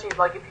it lets you,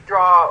 if you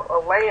draw a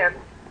land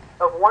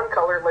of one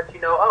color, it lets you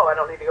know, I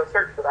don't need to go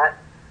search for that,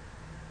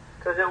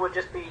 because it would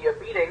just be a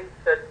beating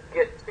to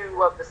get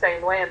 2 of the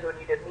same land when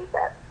you didn't need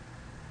that.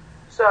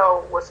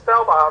 So with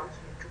spell bombs,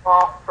 you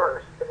draw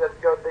first, because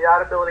the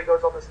odd ability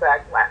goes on the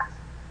stack last.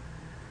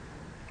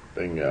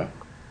 Bingo.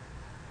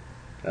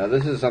 Now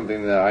this is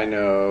something that I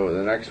know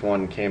the next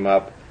one came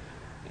up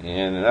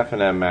in an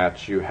F&M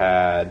match you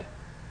had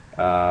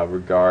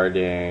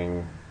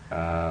regarding,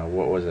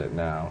 what was it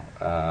now?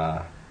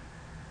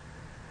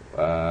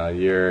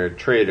 Your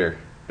trader,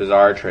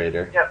 Bizarre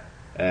Trader. Yep.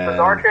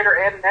 Bizarre Trader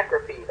and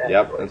Necropede.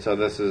 Yep. And so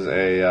this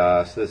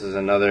is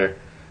another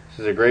This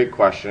is a great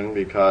question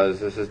because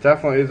this is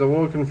definitely a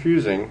little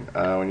confusing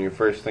when you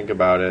first think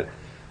about it,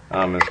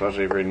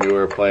 especially for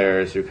newer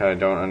players who kind of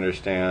don't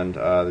understand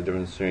the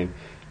difference between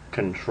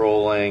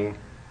controlling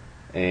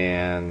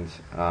and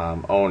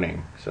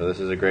owning. So this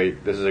is a great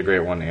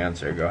one to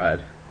answer. Go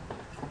ahead.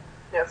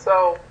 Yeah.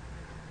 So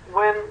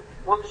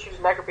we'll just use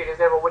Necropede as an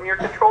example. When you're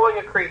controlling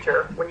a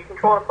creature, when you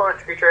control an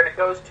opponent's creature and it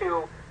goes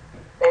to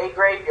a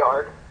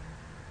graveyard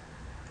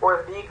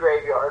or the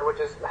graveyard, which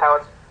is how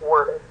it's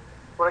worded.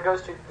 When it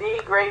goes to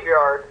the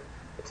graveyard,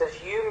 it says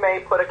you may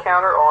put a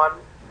counter on,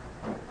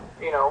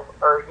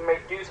 or you may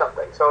do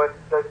something. So in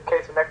the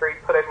case of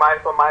Necropede, put a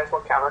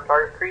 -1/-1 counter on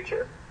target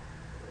creature.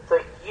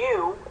 The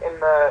 "you" in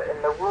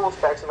the rules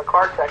text, in the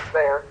card text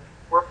there,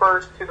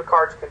 refers to the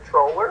card's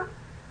controller,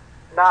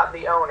 not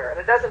the owner. And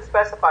it doesn't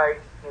specify,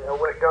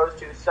 when it goes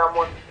to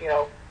someone,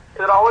 because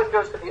it always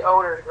goes to the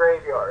owner's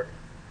graveyard.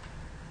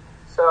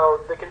 So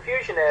the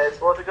confusion is,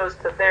 well, if it goes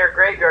to their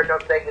graveyard,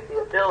 don't they get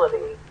the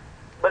ability?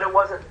 But it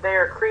wasn't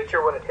their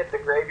creature when it hit the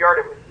graveyard,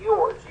 it was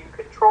yours. You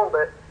controlled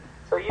it,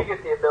 so you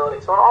get the ability.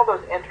 So when all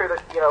those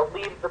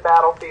leave the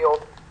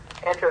battlefield,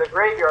 enter the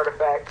graveyard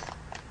effects,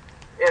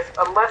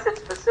 unless it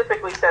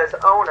specifically says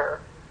owner,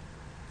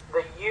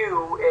 the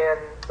 "you" in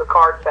the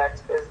card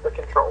text is the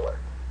controller.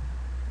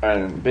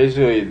 And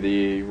basically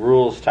the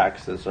rules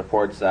text that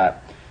supports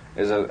that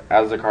is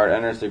as the card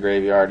enters the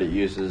graveyard, it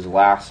uses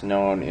last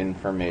known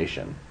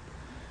information,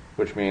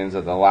 which means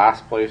that the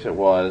last place it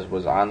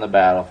was on the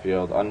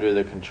battlefield under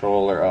the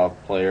controller of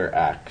player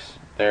X.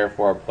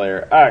 Therefore,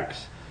 player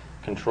X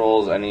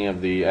controls any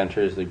of the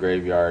enters the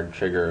graveyard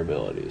trigger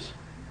abilities.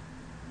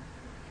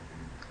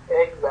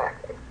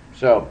 Exactly.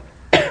 So,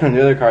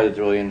 the other card that's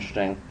really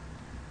interesting,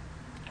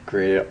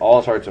 created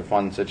all sorts of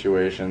fun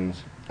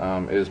situations,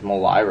 is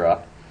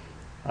Malira.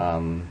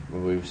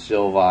 We've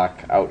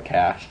Sylvok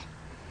Outcast.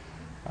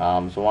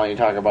 So why don't you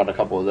talk about a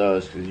couple of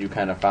those, because you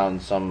kind of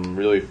found some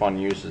really fun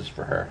uses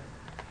for her.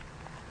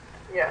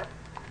 Yeah.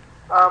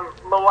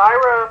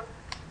 Malira.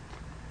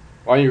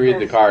 Why don't you read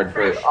the card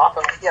first?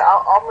 Awesome. Yeah,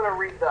 I'm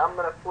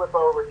gonna flip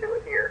over to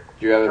it here.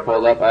 Do you have it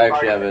pulled up? I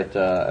actually have it,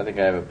 I think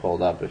I have it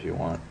pulled up if you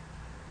want.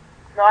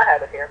 No, I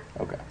have it here.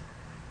 Okay.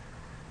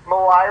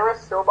 Malira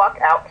Sylvok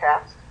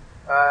Outcast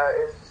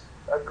is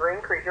a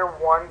green creature,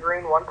 1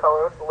 green, 1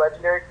 colorless,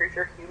 legendary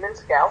creature, human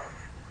scout.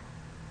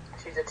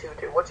 She's a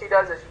 2/2. What she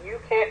does is you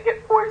can't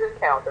get poison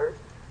counters.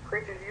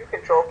 Creatures you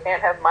control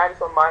can't have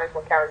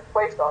 -1/-1 counters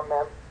placed on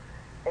them.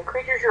 And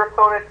creatures your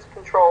opponents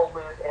control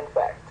lose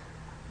infect.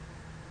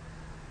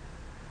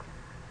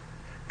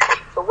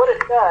 So what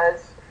it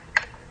does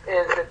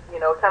is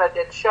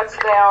it shuts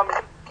down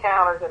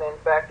counters and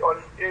infect on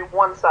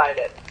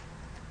one-sided.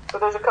 So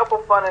there's a couple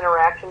fun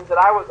interactions that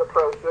I was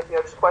approached with,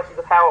 just questions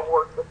of how it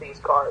works with these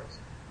cards.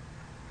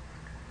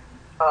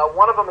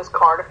 One of them is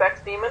Card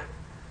Effects Demon.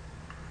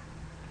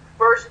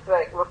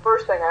 The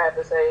first thing I have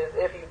to say is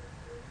if you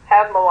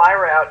have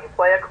Malira out and you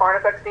play a Card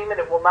Effects Demon,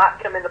 it will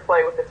not come into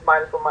play with its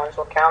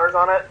 -1/-1 counters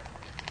on it.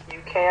 You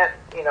can't,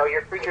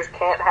 your creatures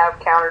can't have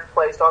counters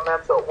placed on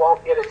them, so it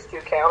won't get its 2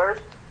 counters,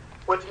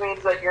 which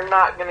means that you're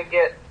not going to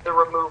get the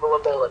removal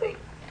ability.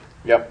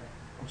 Yep.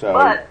 So.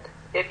 But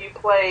if you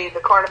play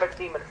the Card Effects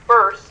Demon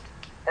first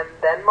and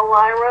then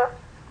Malira,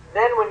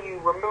 then when you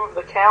remove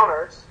the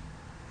counters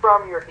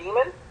from your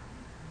demon,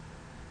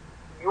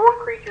 your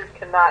creatures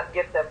cannot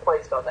get them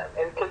placed on them,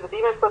 and because the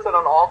demon puts it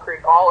on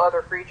all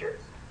other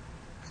creatures,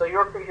 so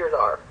your creatures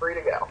are free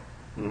to go.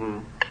 Mm-hmm.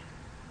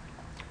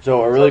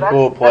 So a really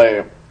cool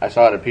play I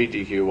saw at a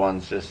PGQ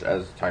once, just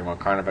as talking about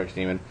Carnifex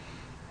Demon,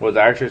 was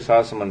I actually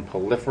saw someone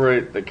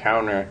proliferate the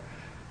counter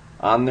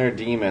on their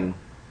demon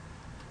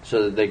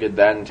so that they could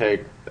then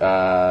take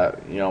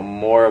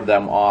more of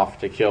them off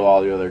to kill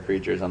all the other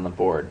creatures on the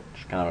board.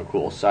 Which is kind of a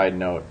cool side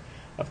note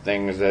of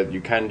things that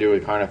you can do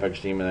with Carnifex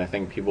Demon I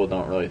think people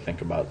don't really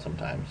think about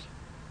sometimes.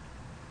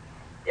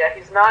 Yeah,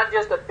 he's not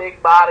just a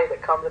big body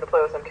that comes into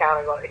play with some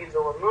counters on it. He's a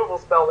removal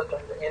spell that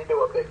turns it into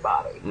a big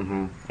body.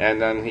 Mm-hmm.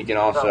 And then he can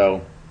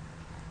also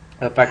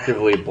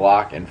effectively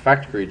block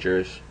infect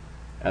creatures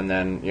and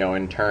then,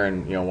 in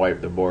turn,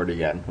 wipe the board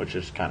again, which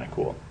is kind of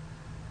cool.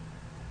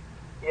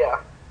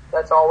 Yeah,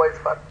 that's always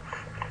fun.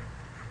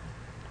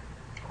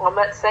 On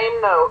that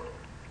same note,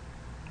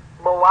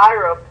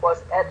 Malira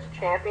plus Etch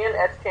Champion.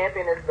 Etch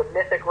Champion is the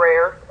mythic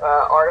rare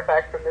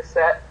artifact from this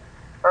set.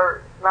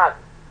 Or, not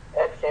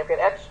Etch Champion,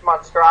 Etch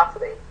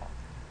Monstrosity.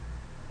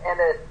 And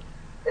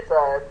it's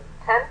a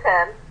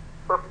 10/10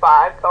 for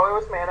 5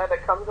 colorless mana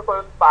that comes to play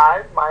with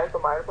 5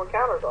 -1/-1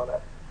 counters on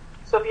it.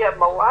 So if you have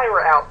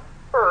Malira out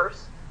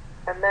first,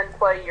 and then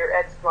play your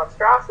Etch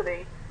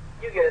Monstrosity,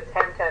 you get a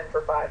 10/10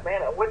 for 5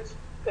 mana, which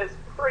is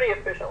pretty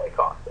efficiently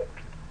costed.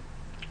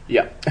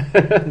 Yeah,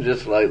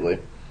 just slightly.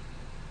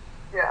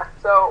 Yeah,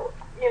 so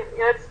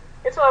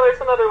it's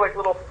another like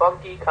little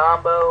funky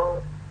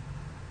combo,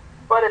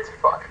 but it's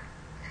fun.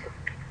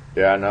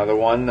 Yeah, another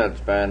one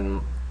that's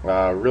been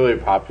really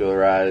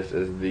popularized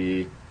is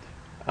the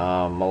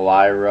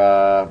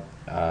Malira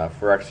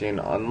Phyrexian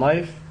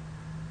Unlife.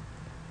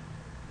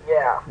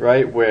 Yeah.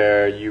 Right,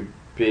 where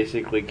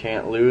basically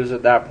can't lose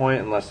at that point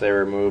unless they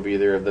remove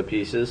either of the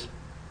pieces.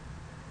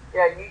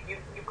 Yeah, you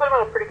put them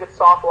on a pretty good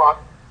soft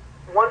lock.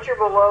 Once you're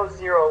below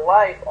 0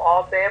 life,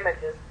 all damage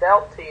is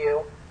dealt to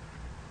you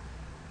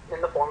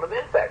in the form of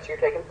infects. You're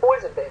taking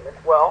poison damage.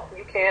 Well,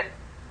 you can't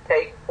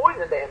take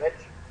poison damage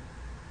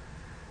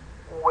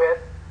with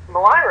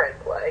Malira in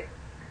play,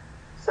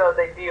 so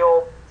they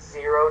deal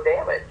 0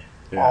 damage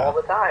all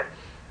the time.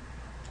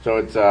 So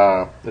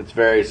it's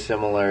very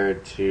similar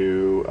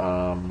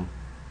to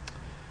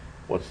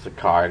what's the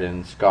card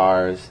in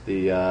Scars,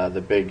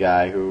 the big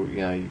guy who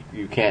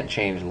you can't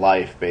change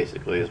life,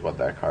 basically is what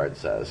that card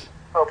says.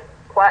 Oh,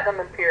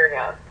 Platinum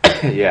Empyrean.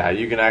 Yeah,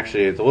 you can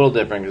actually, it's a little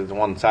different because it's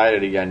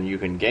one-sided again. You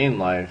can gain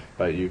life,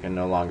 but you can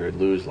no longer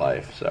lose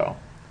life. So.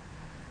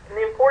 And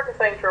the important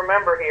thing to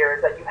remember here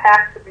is that you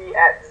have to be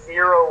at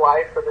 0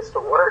 life for this to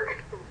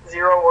work.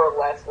 0 or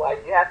less life.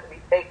 You have to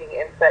be taking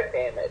infect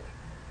damage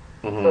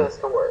for this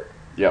to work.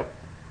 Yep.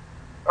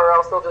 Or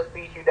else they'll just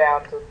beat you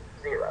down to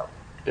 0.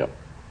 Yep.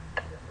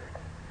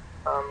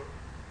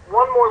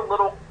 One more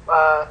little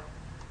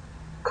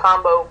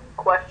combo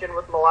question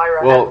with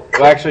Malira. Well,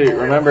 actually,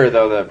 remember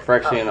though that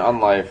Phyrexian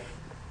Unlife,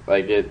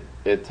 like it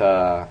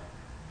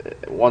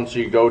once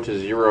you go to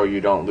 0,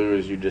 you don't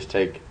lose. You just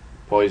take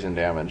poison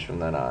damage from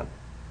then on.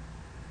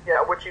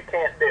 Yeah, which you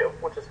can't do,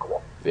 which is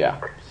cool.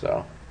 Yeah.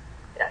 So.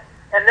 Yeah,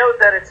 and note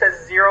that it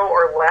says 0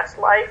 or less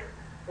life,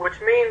 which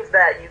means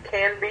that you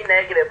can be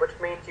negative, which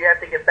means you have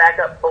to get back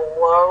up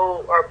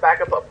below or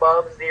back up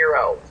above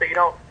 0. So you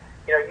don't,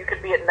 you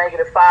could be at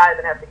 -5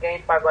 and have to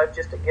gain 5 life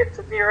just to get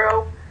to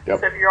 0. Yep.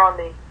 So if you're on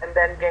the and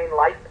then gain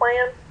life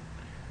plan,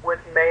 which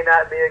may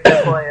not be a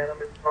good plan, I'm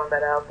just throwing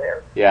that out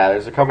there. Yeah,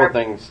 there's a couple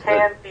things.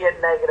 Can be at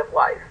negative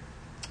life.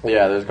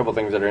 Yeah, there's a couple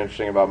things that are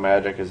interesting about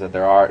Magic is that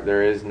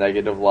there is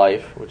negative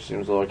life, which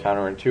seems a little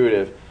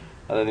counterintuitive,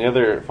 and then the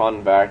other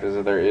fun fact is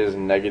that there is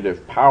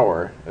negative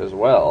power as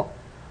well.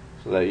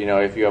 So that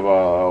if you have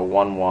a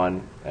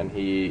 1/1 and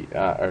he,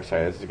 that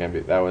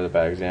was a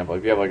bad example.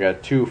 If you have like a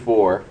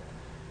 2/4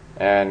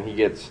 and he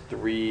gets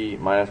 3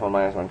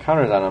 -1/-1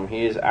 counters on him,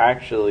 he is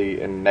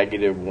actually a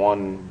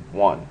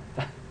 -1/1.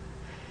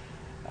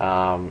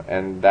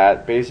 And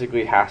that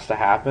basically has to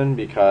happen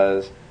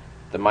because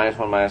the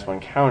 -1/-1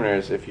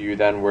 counters, if you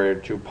then were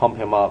to pump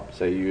him up,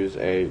 say use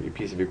a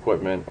piece of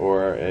equipment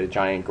or a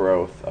giant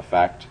growth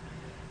effect,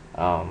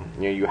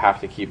 you have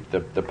to keep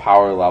the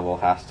power level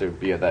has to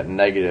be at that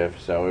negative,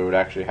 so it would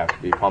actually have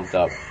to be pumped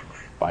up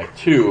by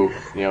 2,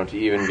 to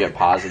even get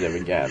positive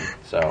again.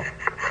 So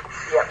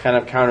kind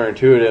of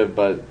counterintuitive,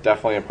 but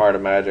definitely a part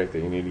of Magic that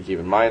you need to keep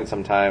in mind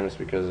sometimes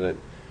because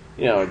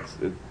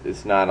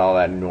it's not all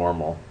that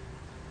normal.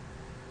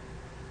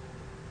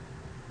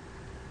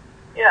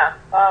 Yeah.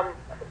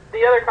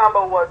 The other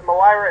combo was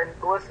Malira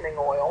and Glistening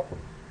Oil.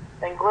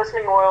 And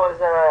Glistening Oil is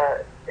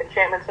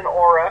enchantments and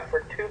aura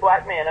for 2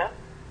 black mana.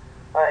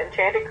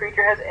 Enchanted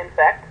creature has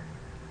infect.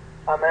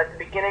 At the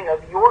beginning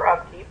of your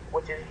upkeep,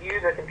 which is you,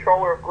 the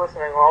controller of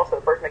Glistening Oil, so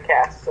the person that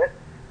casts it,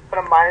 put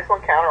a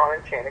 -1 counter on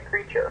enchanted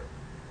creature.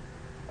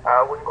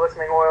 When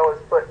Glistening Oil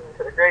is put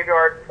into the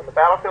graveyard from the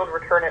battlefield,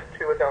 return it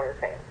to its owner's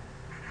hand.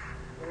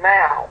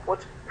 Now,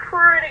 what's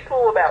pretty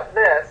cool about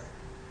this,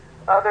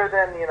 other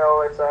than,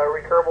 it's a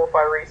recurable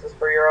Phyresis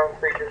for your own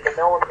creatures, but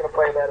no one's going to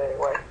play that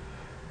anyway,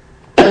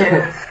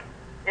 is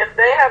if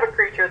they have a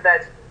creature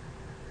that's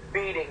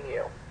beating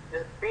you,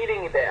 just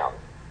beating you down,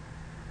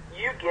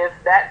 you give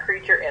that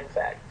creature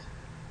infect.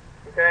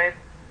 Okay?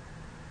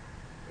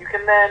 You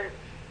can then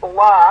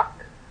block.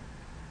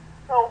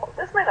 Oh,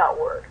 this may not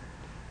work.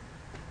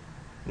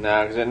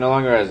 No, because it no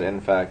longer has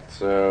infect,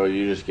 so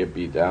you just get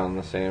beat down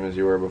the same as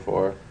you were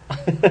before.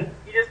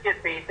 You just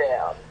get beat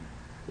down.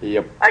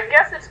 Yep. I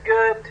guess it's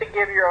good to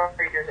give your own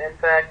creatures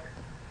infect.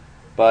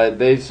 But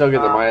they still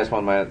get the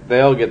 -1/-.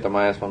 They'll get the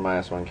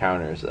 -1/-1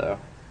 counters though.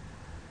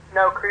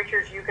 No,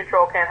 creatures you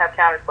control can't have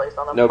counters placed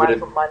on them. No, but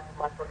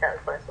 -1/-1 counters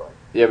placed on them.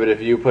 Yeah, but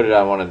if you put it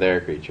on one of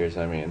their creatures,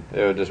 it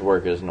would just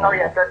work as normal.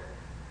 Oh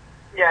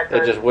yeah,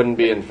 it just wouldn't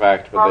be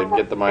infect, but they'd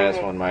get the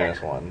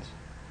 -1/-1s.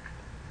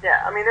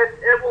 Yeah, I mean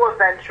it will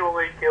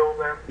eventually kill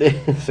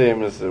them.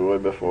 Same as it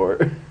would before.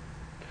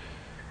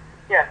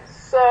 Yeah.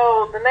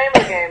 So the name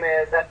of the game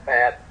is that's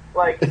bad.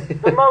 Like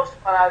the most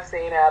fun I've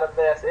seen out of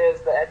this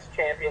is the Edge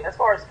Champion as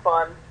far as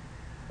fun.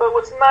 But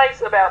what's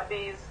nice about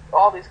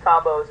all these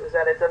combos is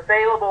that it's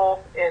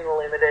available in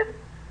limited.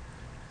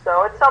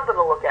 So it's something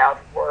to look out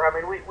for. I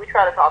mean, we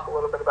try to talk a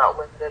little bit about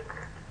limited,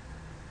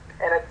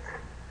 and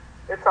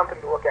it's something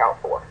to look out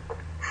for.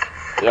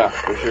 Yeah,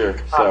 for sure.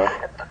 So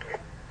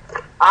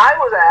I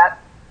was at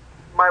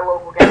my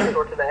local game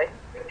store today,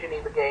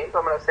 Geneva Games.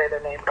 I'm going to say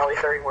their name probably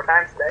 30 more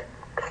times today.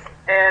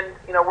 And,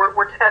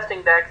 we're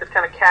testing decks. It's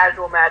kind of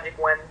casual Magic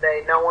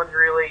Wednesday. No one's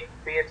really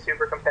being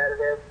super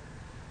competitive.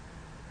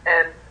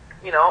 And,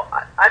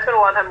 I spent a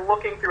lot of time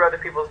looking through other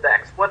people's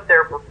decks, what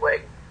they're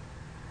playing.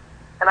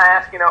 And I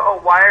ask,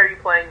 why are you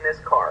playing this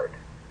card?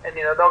 And,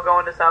 they'll go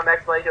into some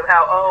explanation of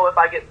how, if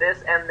I get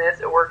this and this,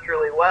 it works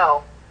really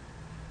well.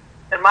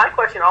 And my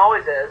question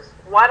always is,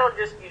 why don't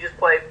you just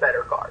play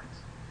better cards?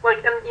 Like,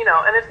 and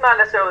it's not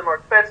necessarily more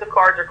expensive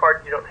cards or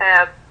cards you don't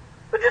have,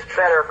 but just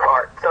better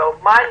cards. So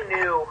my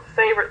new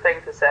favorite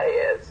thing to say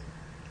is,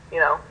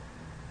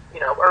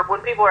 or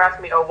when people are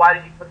asking me, oh, why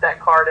did you put that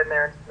card in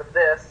there instead of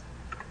this?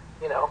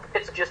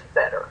 It's just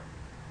better.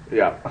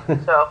 Yeah.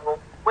 So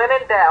when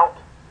in doubt,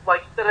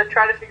 like instead of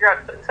trying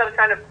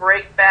to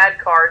break bad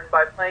cards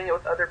by playing it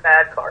with other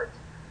bad cards,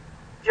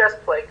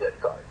 just play good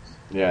cards.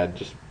 Yeah,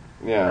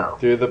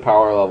 do the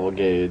power level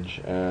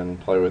gauge and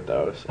play with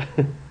those.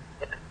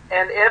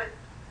 And if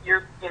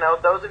you're,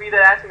 those of you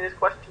that asked me this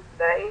question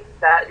today,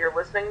 that you're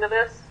listening to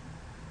this,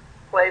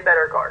 play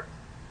better cards.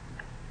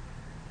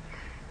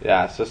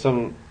 Yeah,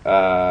 so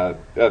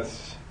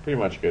that's pretty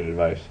much good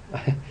advice.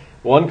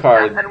 One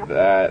card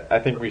that I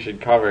think we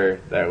should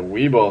cover that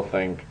we both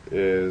think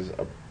is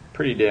a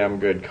pretty damn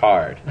good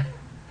card,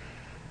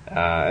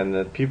 and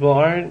that people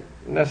aren't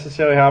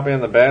necessarily hopping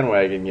on the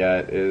bandwagon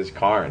yet, is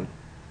Karn.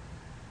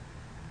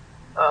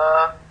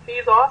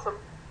 He's awesome.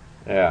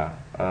 Yeah,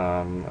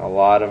 a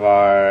lot of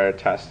our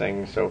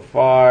testing so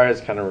far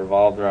has kind of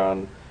revolved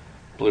around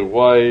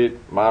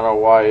blue-white,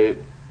 mono-white,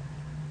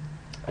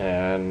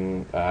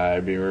 and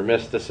I'd be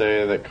remiss to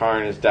say that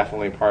Karn is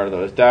definitely part of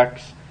those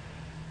decks,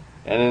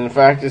 and in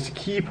fact it's a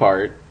key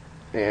part,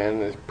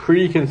 and it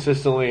pretty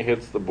consistently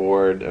hits the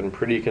board, and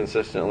pretty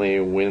consistently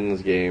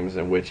wins games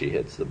in which he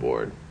hits the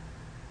board.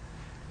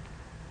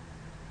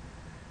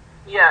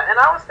 Yeah, and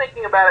I was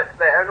thinking about it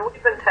today, and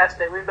we've been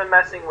testing, we've been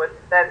messing with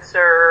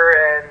Fencer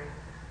and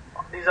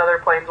these other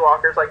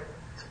planeswalkers, like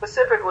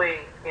specifically,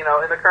 in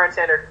the current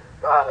standard,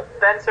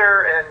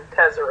 Fencer and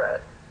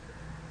Tezzeret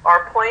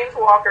are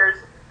planeswalkers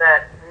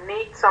that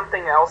need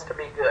something else to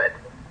be good.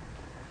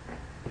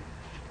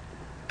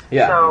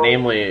 Yeah, so,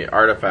 namely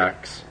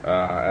artifacts,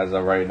 as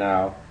of right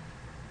now.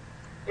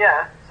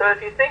 Yeah, so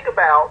if you think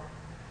about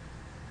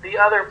the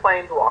other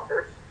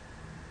planeswalkers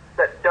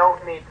that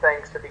don't need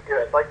things to be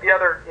good, like the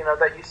other,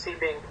 that you see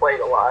being played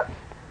a lot,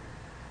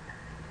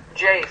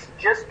 Jace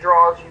just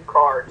draws you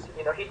cards.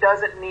 He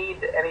doesn't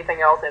need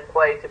anything else in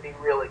play to be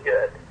really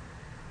good.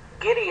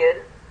 Gideon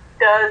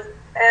does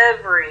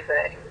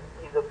everything.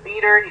 He's a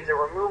beater, he's a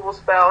removal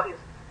spell, he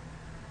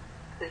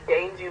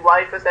gains you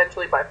life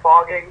essentially by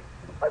fogging,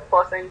 by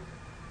plussing.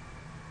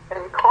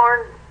 And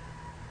Karn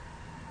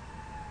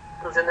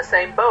is in the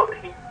same boat.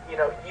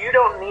 You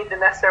don't need to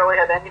necessarily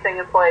have anything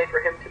in play for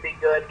him to be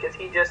good, because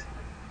he just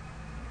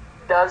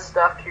does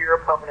stuff to your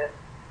opponent.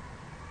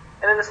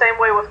 And in the same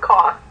way with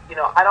Koth,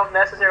 I don't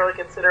necessarily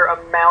consider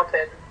a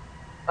mountain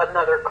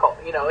another card.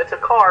 It's a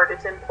card,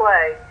 it's in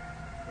play,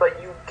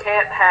 but you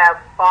can't have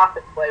Koth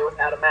in play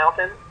without a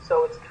mountain,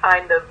 so it's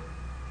kind of,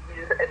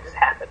 it just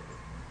happens.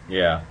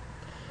 Yeah.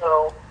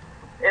 So,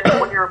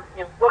 when you're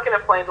looking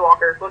at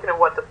planeswalkers, looking at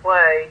what to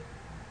play,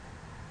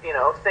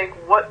 think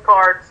what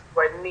cards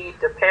do I need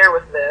to pair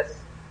with this,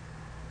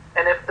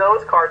 and if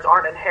those cards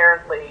aren't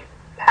inherently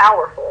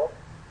powerful,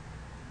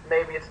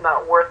 maybe it's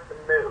not worth the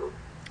move.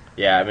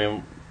 Yeah, I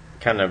mean,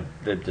 kind of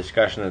the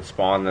discussion that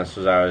spawned this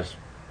was I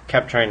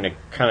kept trying to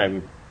kind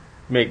of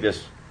make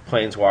this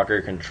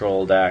Planeswalker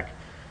control deck,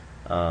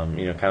 kind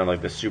of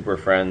like the Super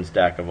Friends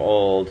deck of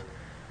old,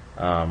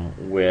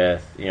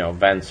 with,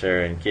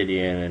 Venser and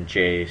Gideon and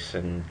Jace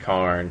and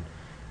Karn,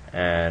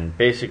 and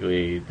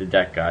basically the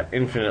deck got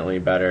infinitely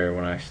better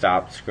when I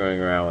stopped screwing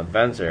around with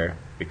Venser,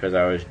 because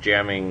I was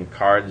jamming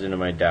cards into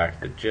my deck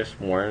that just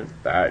weren't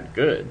that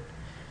good.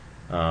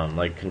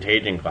 Like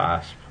Contagion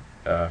Clasp,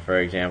 for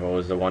example,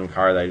 was the one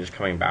card that I was just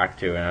coming back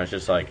to, and I was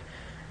just like,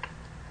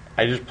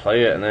 I just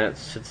play it and then it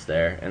sits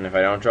there, and if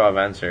I don't draw a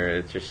Venser,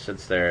 it just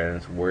sits there and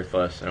it's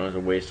worthless, and it was a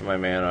waste of my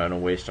mana and a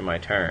waste of my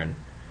turn.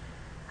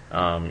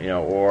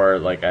 Or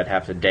like I'd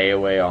have to day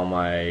away all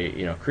my,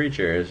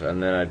 creatures,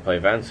 and then I'd play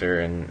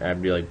Venser and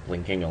I'd be like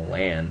blinking a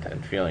land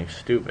and feeling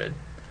stupid.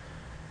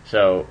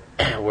 So,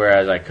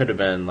 whereas I could have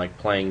been like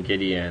playing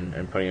Gideon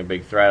and putting a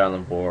big threat on the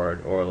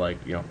board, or like,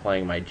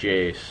 playing my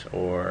Jace,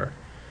 or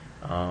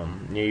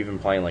even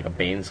playing like a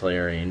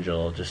Baneslayer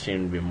Angel just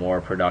seemed to be more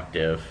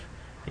productive,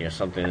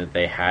 something that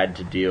they had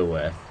to deal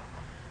with.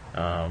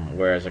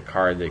 Whereas a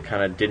card that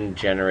kind of didn't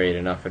generate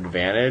enough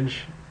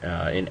advantage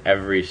in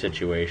every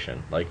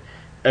situation. Like,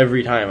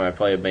 every time I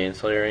play a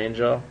Baneslayer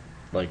Angel,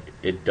 like,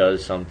 it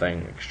does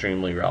something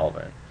extremely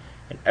relevant.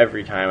 And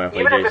every time I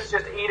play Even Jace, if it's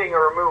just eating a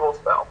removal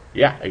spell.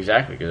 Yeah,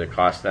 exactly, because it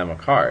costs them a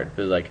card.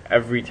 But, like,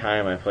 every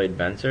time I played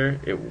Venser,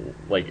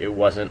 it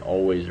wasn't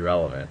always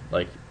relevant.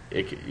 Like,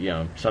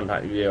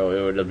 sometimes, it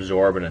would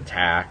absorb an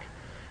attack,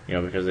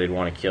 because they'd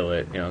want to kill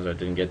it, so it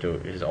didn't get to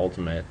his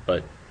ultimate.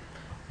 But,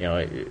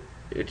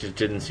 it just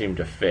didn't seem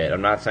to fit.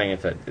 I'm not saying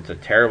it's a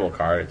terrible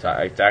card.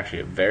 It's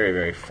actually a very,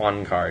 very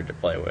fun card to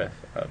play with,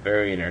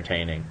 very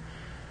entertaining.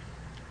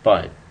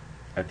 But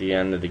at the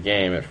end of the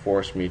game, it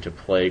forced me to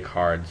play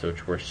cards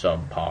which were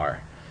subpar,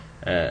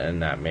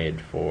 and that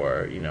made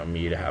for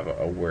me to have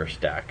a worse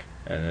deck.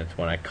 And it's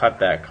when I cut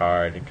that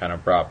card and kind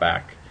of brought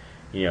back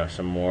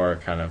some more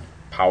kind of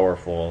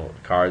powerful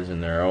cards in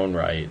their own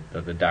right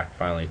that the deck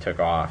finally took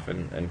off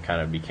and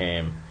kind of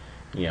became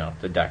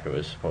the deck it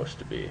was supposed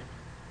to be.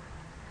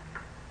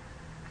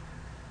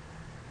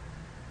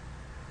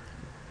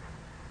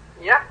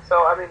 Yeah,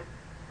 so I mean,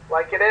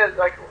 like it is,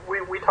 like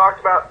we talked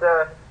about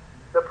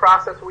the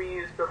process we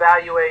use to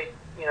evaluate,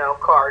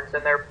 cards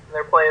and their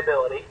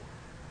playability.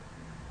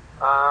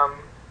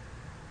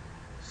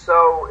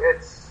 So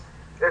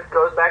it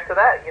goes back to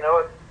that,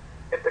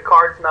 if the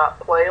card's not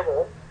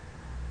playable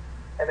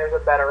and there's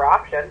a better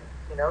option,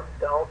 you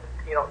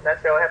don't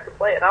necessarily have to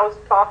play it. And I was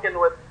talking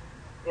with,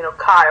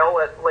 Kyle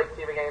at Lake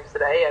Geneva Games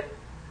today,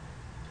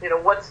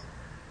 and what's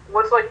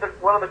like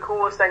one of the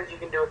coolest things you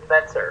can do with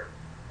Venser,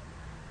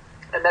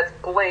 and that's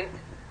blink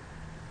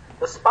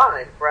the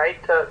spine,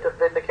 right, to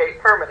vindicate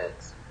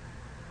permanence.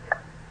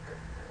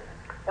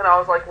 And I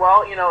was like,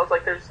 well, it's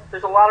like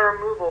there's a lot of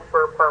removal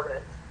for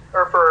permanence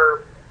or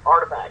for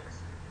artifacts.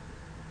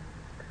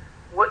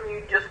 Wouldn't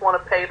you just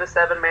want to pay the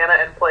 7 mana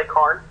and play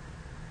Karn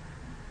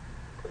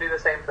to do the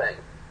same thing?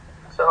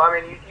 So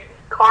I mean,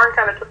 Karn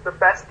kind of took the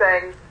best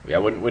thing. Yeah,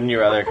 wouldn't you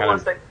rather kind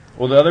of?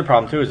 Well, the other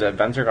problem too is that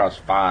Venser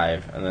costs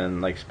 5, and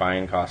then like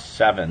Spine costs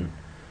 7.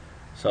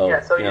 So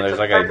yeah, so there's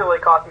like effectively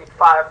cost me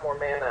 5 more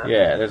mana.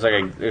 Yeah,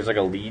 there's like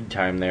a lead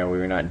time there where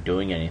you're not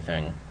doing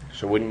anything.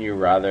 So wouldn't you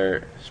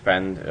rather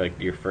spend like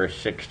your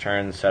first 6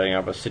 turns setting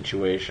up a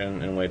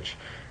situation in which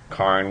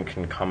Karn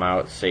can come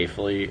out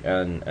safely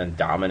and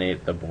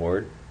dominate the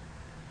board?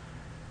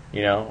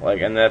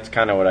 And that's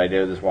kind of what I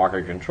did with this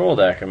Walker Control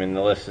deck. I mean,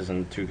 the list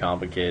isn't too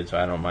complicated, so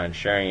I don't mind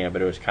sharing it,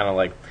 but it was kind of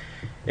like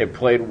it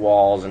played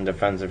walls and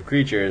defensive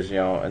creatures,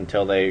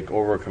 until they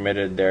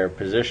overcommitted their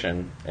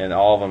position, and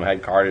all of them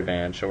had card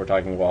advantage. So we're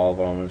talking Wall of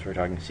Omens, we're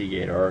talking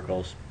Seagate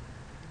Oracles.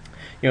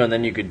 And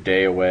then you could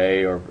Day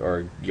Away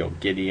or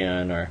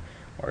Gideon or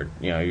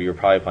you're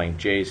probably playing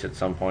Jace at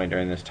some point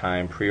during this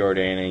time,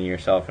 preordaining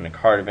yourself in a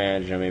card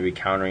advantage, maybe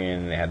countering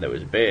anything they had that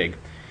was big.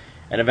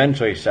 And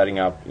eventually setting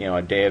up,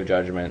 a Day of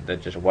Judgment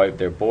that just wiped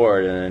their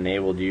board and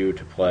enabled you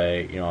to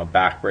play, a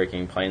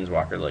backbreaking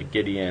Planeswalker like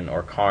Gideon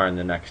or Karn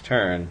the next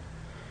turn,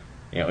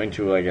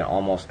 into like an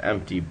almost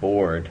empty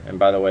board. And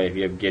by the way, if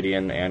you have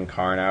Gideon and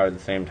Karn out at the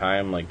same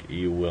time, like,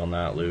 you will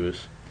not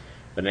lose.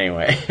 But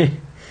anyway,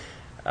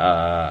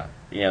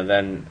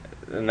 then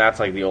that's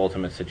like the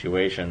ultimate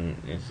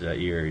situation, is that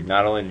you're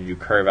not only did you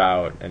curve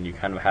out and you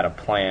kind of had a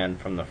plan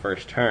from the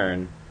first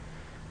turn,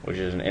 which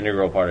is an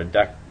integral part of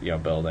deck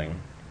building.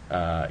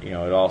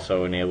 It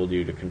also enabled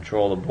you to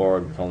control the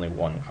board with only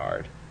 1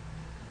 card.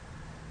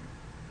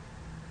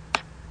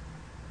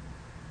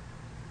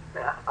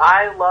 Yeah,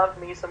 I love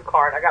me some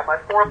Karn. I got my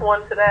 4th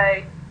one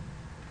today.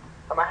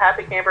 I'm a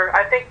happy camper.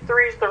 I think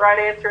 3's the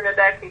right answer in a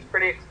deck. He's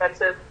pretty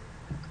expensive.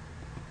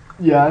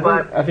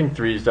 Yeah, I think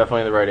 3 is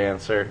definitely the right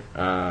answer.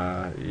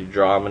 You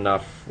draw him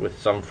enough with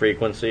some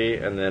frequency,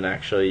 and then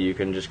actually you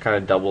can just kind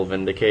of double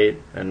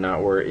Vindicate and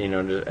not worry,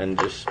 and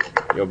just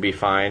you'll be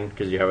fine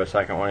because you have a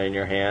second one in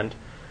your hand.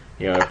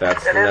 If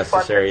that's the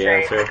necessary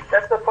answer.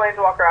 That's the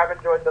Planeswalker I've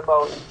enjoyed the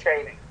most,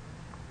 chaining.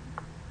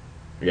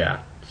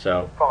 Yeah,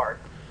 so. Card.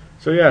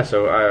 So yeah,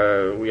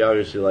 we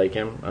obviously like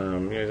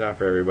him. He's not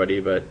for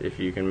everybody, but if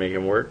you can make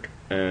him work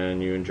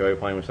and you enjoy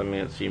playing with something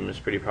that seems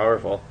pretty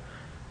powerful,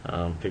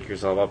 pick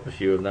yourself up a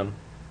few of them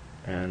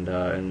and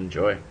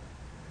enjoy.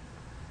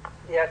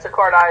 Yeah, it's a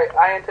card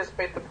I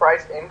anticipate the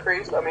price to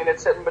increase. I mean,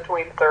 it's sitting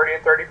between $30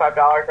 and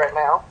 $35 right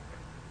now.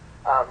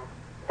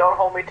 Don't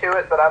hold me to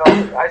it, but I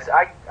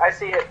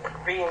see it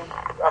being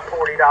a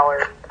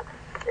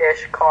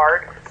 $40-ish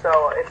card,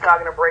 so it's not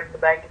going to break the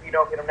bank if you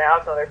don't get them now.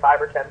 It's another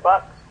 $5 or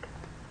 $10.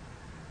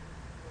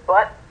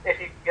 But if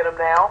you can get them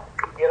now,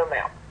 you can get them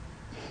now.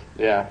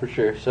 Yeah, for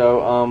sure.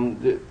 So,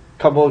 a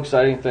couple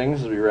exciting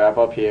things as we wrap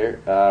up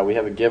here. We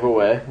have a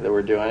giveaway that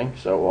we're doing,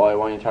 so why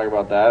don't you talk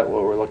about that,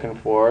 what we're looking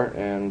for,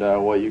 and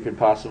what you could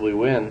possibly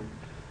win,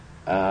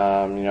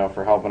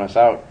 for helping us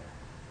out.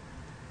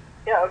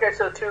 Yeah, okay,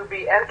 so to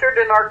be entered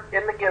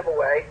in the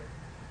giveaway,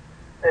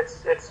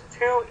 it's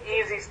 2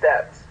 easy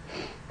steps.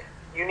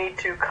 You need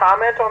to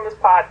comment on this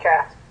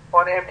podcast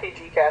on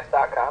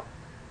mtgcast.com.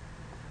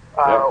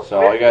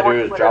 So all you gotta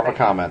do is drop a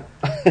comment.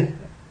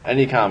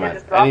 Any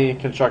comment, any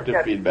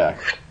constructive feedback.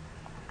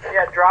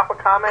 Yeah, drop a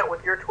comment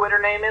with your Twitter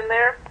name in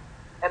there,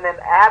 and then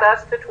add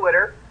us to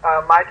Twitter.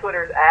 My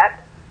Twitter is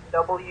at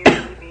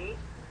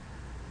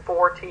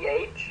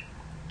WEB4TH,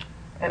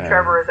 and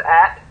Trevor is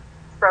at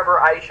Trevor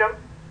Isham,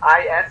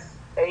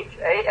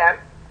 ISHAM.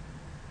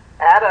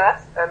 Add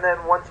us, and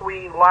then once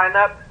we line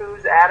up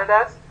who's added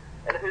us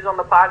and who's on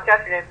the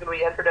podcast, your name's going to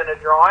be entered in a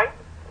drawing.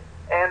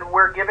 And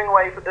we're giving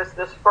away for this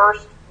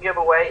first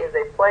giveaway is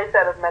a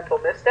playset of Mental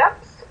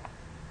Missteps,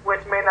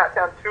 which may not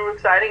sound too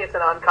exciting. It's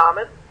an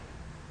uncommon,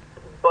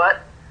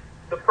 but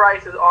the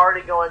price is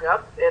already going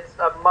up. It's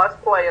a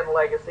must-play in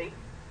Legacy,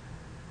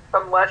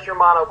 unless you're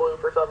mono blue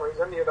for some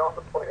reason. You don't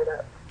have to play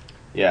that.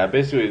 Yeah,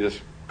 basically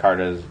this card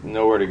has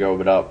nowhere to go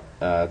but up.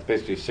 It's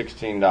basically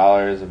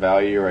 $16 of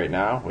value right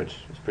now, which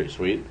is pretty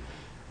sweet.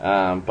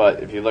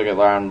 But if you look at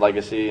around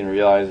Legacy and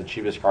realize the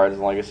cheapest cards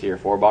in Legacy are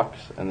 $4,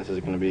 and this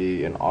is going to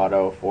be an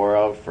auto 4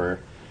 of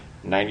for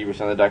 90%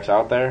 of the decks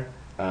out there,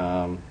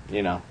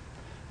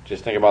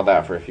 just think about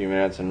that for a few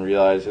minutes and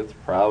realize it's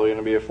probably going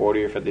to be a $40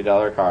 or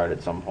 $50 card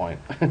at some point.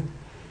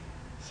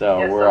 So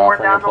Yeah, we're somewhere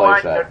offering down a the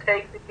line, playset.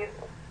 take these,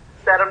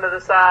 set them to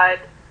the side.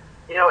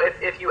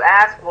 If you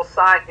ask, we'll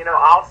sign.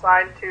 I'll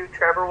sign too.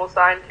 Trevor will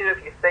sign too.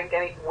 If you think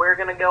we're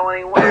going to go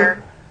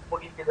anywhere,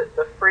 we'll give you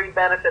the free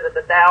benefit of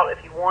the doubt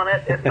if you want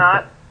it. If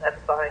not,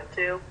 that's fine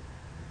too.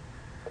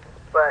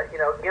 But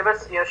give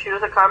us, shoot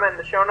us a comment in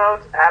the show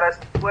notes. Add us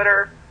to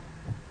Twitter.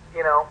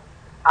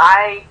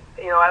 I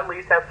at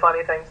least have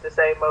funny things to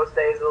say most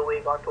days of the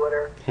week on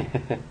Twitter.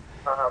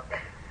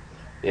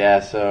 Yeah.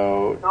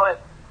 So.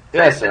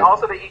 It's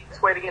also the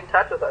easiest way to get in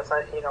touch with us.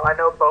 I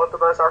know both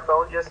of us, our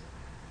phone just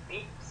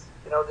beeps,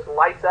 just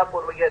lights up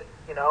when we get,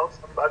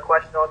 a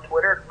question on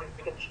Twitter.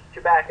 We can shoot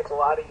you back. It's a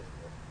lot easier.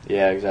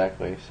 Yeah,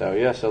 exactly. So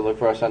look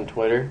for us on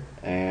Twitter,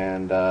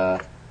 and so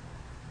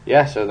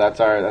that's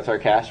our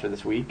cast for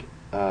this week.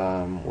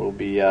 We'll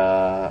be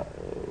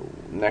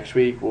next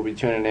week. We'll be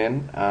tuning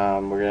in.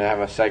 We're gonna have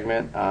a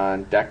segment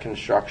on deck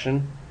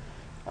construction.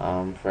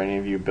 For any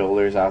of you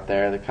builders out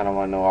there that kind of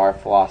want to know our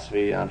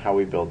philosophy on how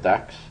we build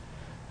decks.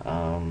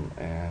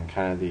 And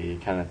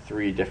kind of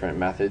three different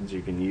methods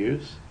you can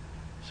use.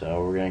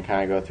 So we're going to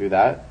kind of go through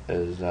that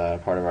as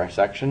part of our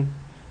section.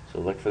 So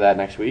look for that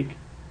next week.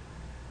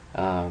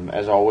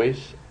 As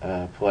always,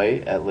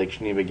 play at Lake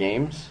Geneva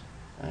Games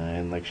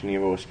in Lake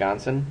Geneva,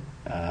 Wisconsin.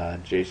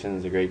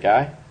 Jason's a great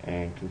guy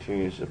and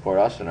continues to support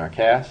us and our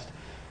cast.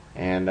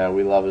 And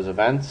we love his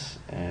events,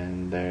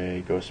 and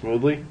they go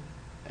smoothly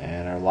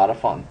and are a lot of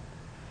fun.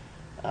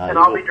 And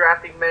I'll be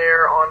drafting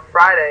there on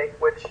Friday,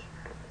 which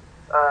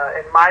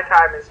in my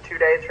time is 2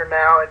 days from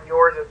now, and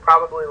yours is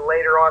probably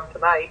later on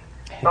tonight.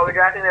 So I'll be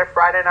drafting there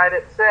Friday night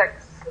at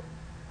 6.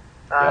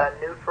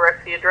 New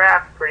Phyrexia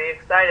draft. Pretty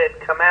excited.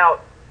 Come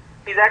out.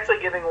 He's actually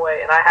giving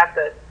away, and I have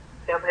to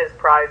him his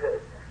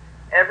prizes.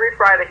 Every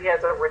Friday he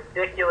has a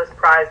ridiculous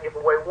prize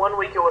giveaway. 1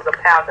 week it was a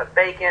pound of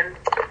bacon.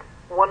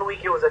 1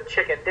 week it was a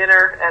chicken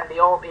dinner, and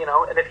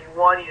and if you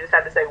won, you just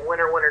had to say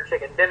winner, winner,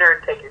 chicken dinner,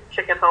 and take your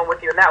chicken home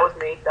with you, and that was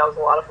me. That was a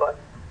lot of fun.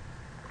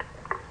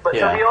 But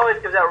so he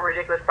always gives out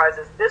ridiculous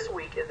prizes. This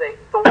week is a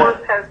Thor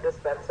Pez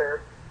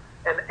dispenser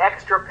and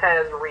extra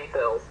Pez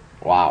refills.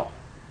 Wow,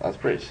 that's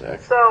pretty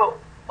sick. So,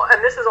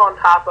 and this is on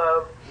top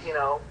of,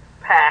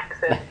 packs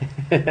and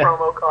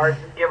promo cards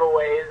and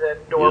giveaways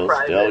and door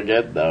prizes. You'll still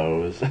get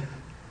those.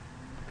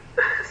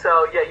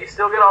 So, yeah, you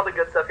still get all the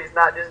good stuff. He's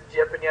not just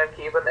jipping you on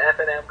keeping the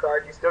F&M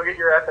card. You still get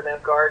your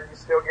F&M card. You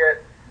still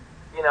get,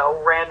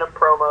 random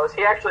promos.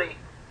 He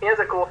has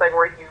a cool thing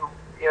where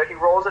he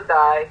rolls a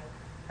die,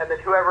 and then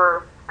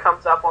whoever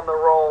comes up on the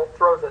roll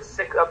throws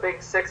a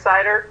big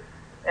six-sider,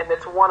 and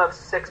it's one of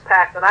 6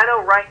 packs. And I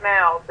know right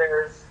now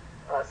there's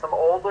some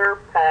older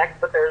packs,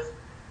 but there's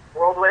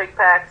World Wake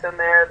packs in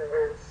there.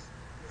 There's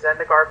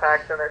Zendikar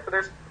packs in there. So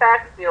there's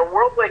packs,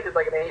 World Wake is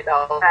like an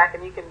 $8 pack,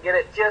 and you can get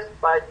it just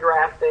by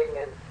drafting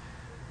and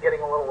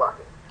getting a little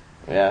lucky.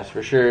 Yes,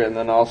 for sure. And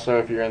then also,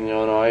 if you're in the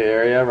Illinois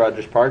area,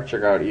 Rogers Park,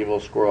 check out Evil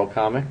Squirrel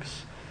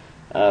Comics.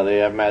 They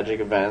have Magic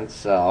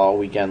events all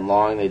weekend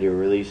long. They do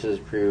releases,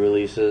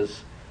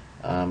 pre-releases.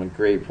 A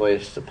great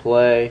place to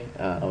play.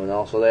 And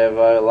also they have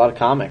a lot of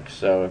comics.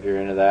 So if you're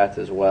into that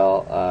as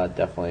well,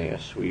 definitely a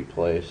sweet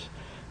place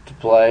to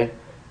play.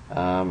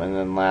 And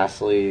then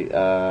lastly,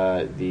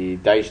 the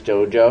Dice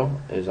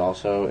Dojo is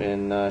also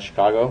in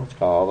Chicago. It's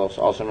called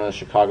also known as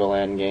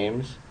Chicagoland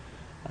Games.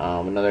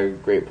 Another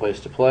great place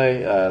to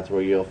play. That's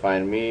where you'll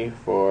find me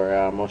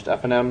for most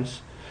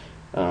F&Ms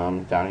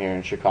down here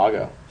in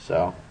Chicago.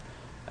 So,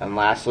 and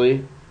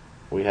lastly,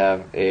 we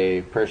have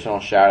a personal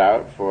shout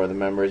out for the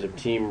members of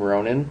Team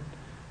Ronin.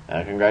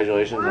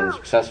 Congratulations on the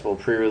successful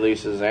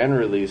pre-releases and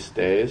release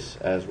days,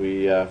 as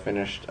we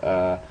finished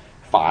 5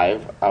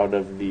 out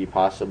of the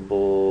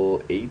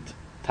possible 8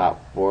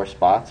 top 4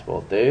 spots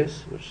both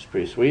days, which is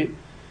pretty sweet.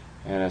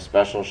 And a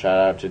special shout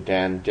out to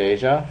Dan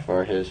Deja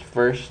for his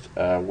first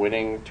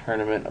winning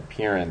tournament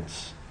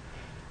appearance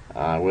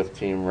with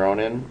Team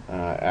Ronin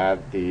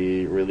at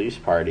the release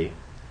party.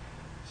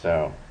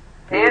 So,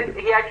 and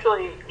he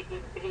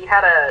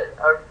had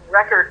a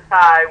record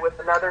tie with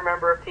another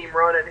member of Team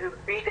Ronin who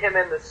beat him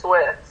in the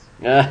Swiss.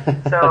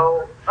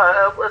 So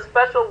a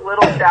special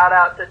little shout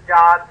out to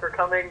John for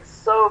coming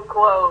so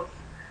close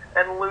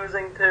and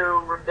losing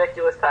to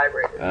ridiculous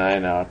tiebreakers. I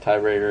know,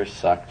 tiebreakers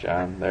suck,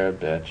 John. They're a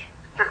bitch.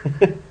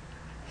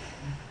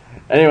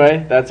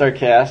 Anyway, that's our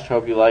cast.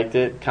 Hope you liked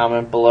it.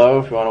 Comment below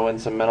if you want to win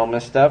some mental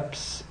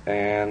missteps,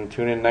 and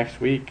tune in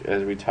next week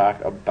as we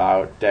talk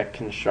about deck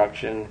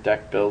construction,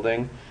 deck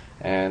building,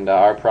 and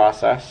our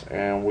process,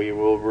 and we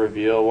will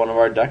reveal one of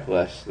our deck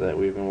lists that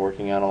we've been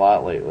working on a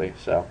lot lately.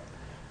 So,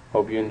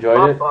 hope you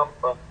enjoyed it.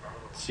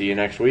 See you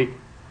next week.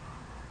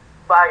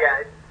 Bye,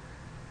 guys.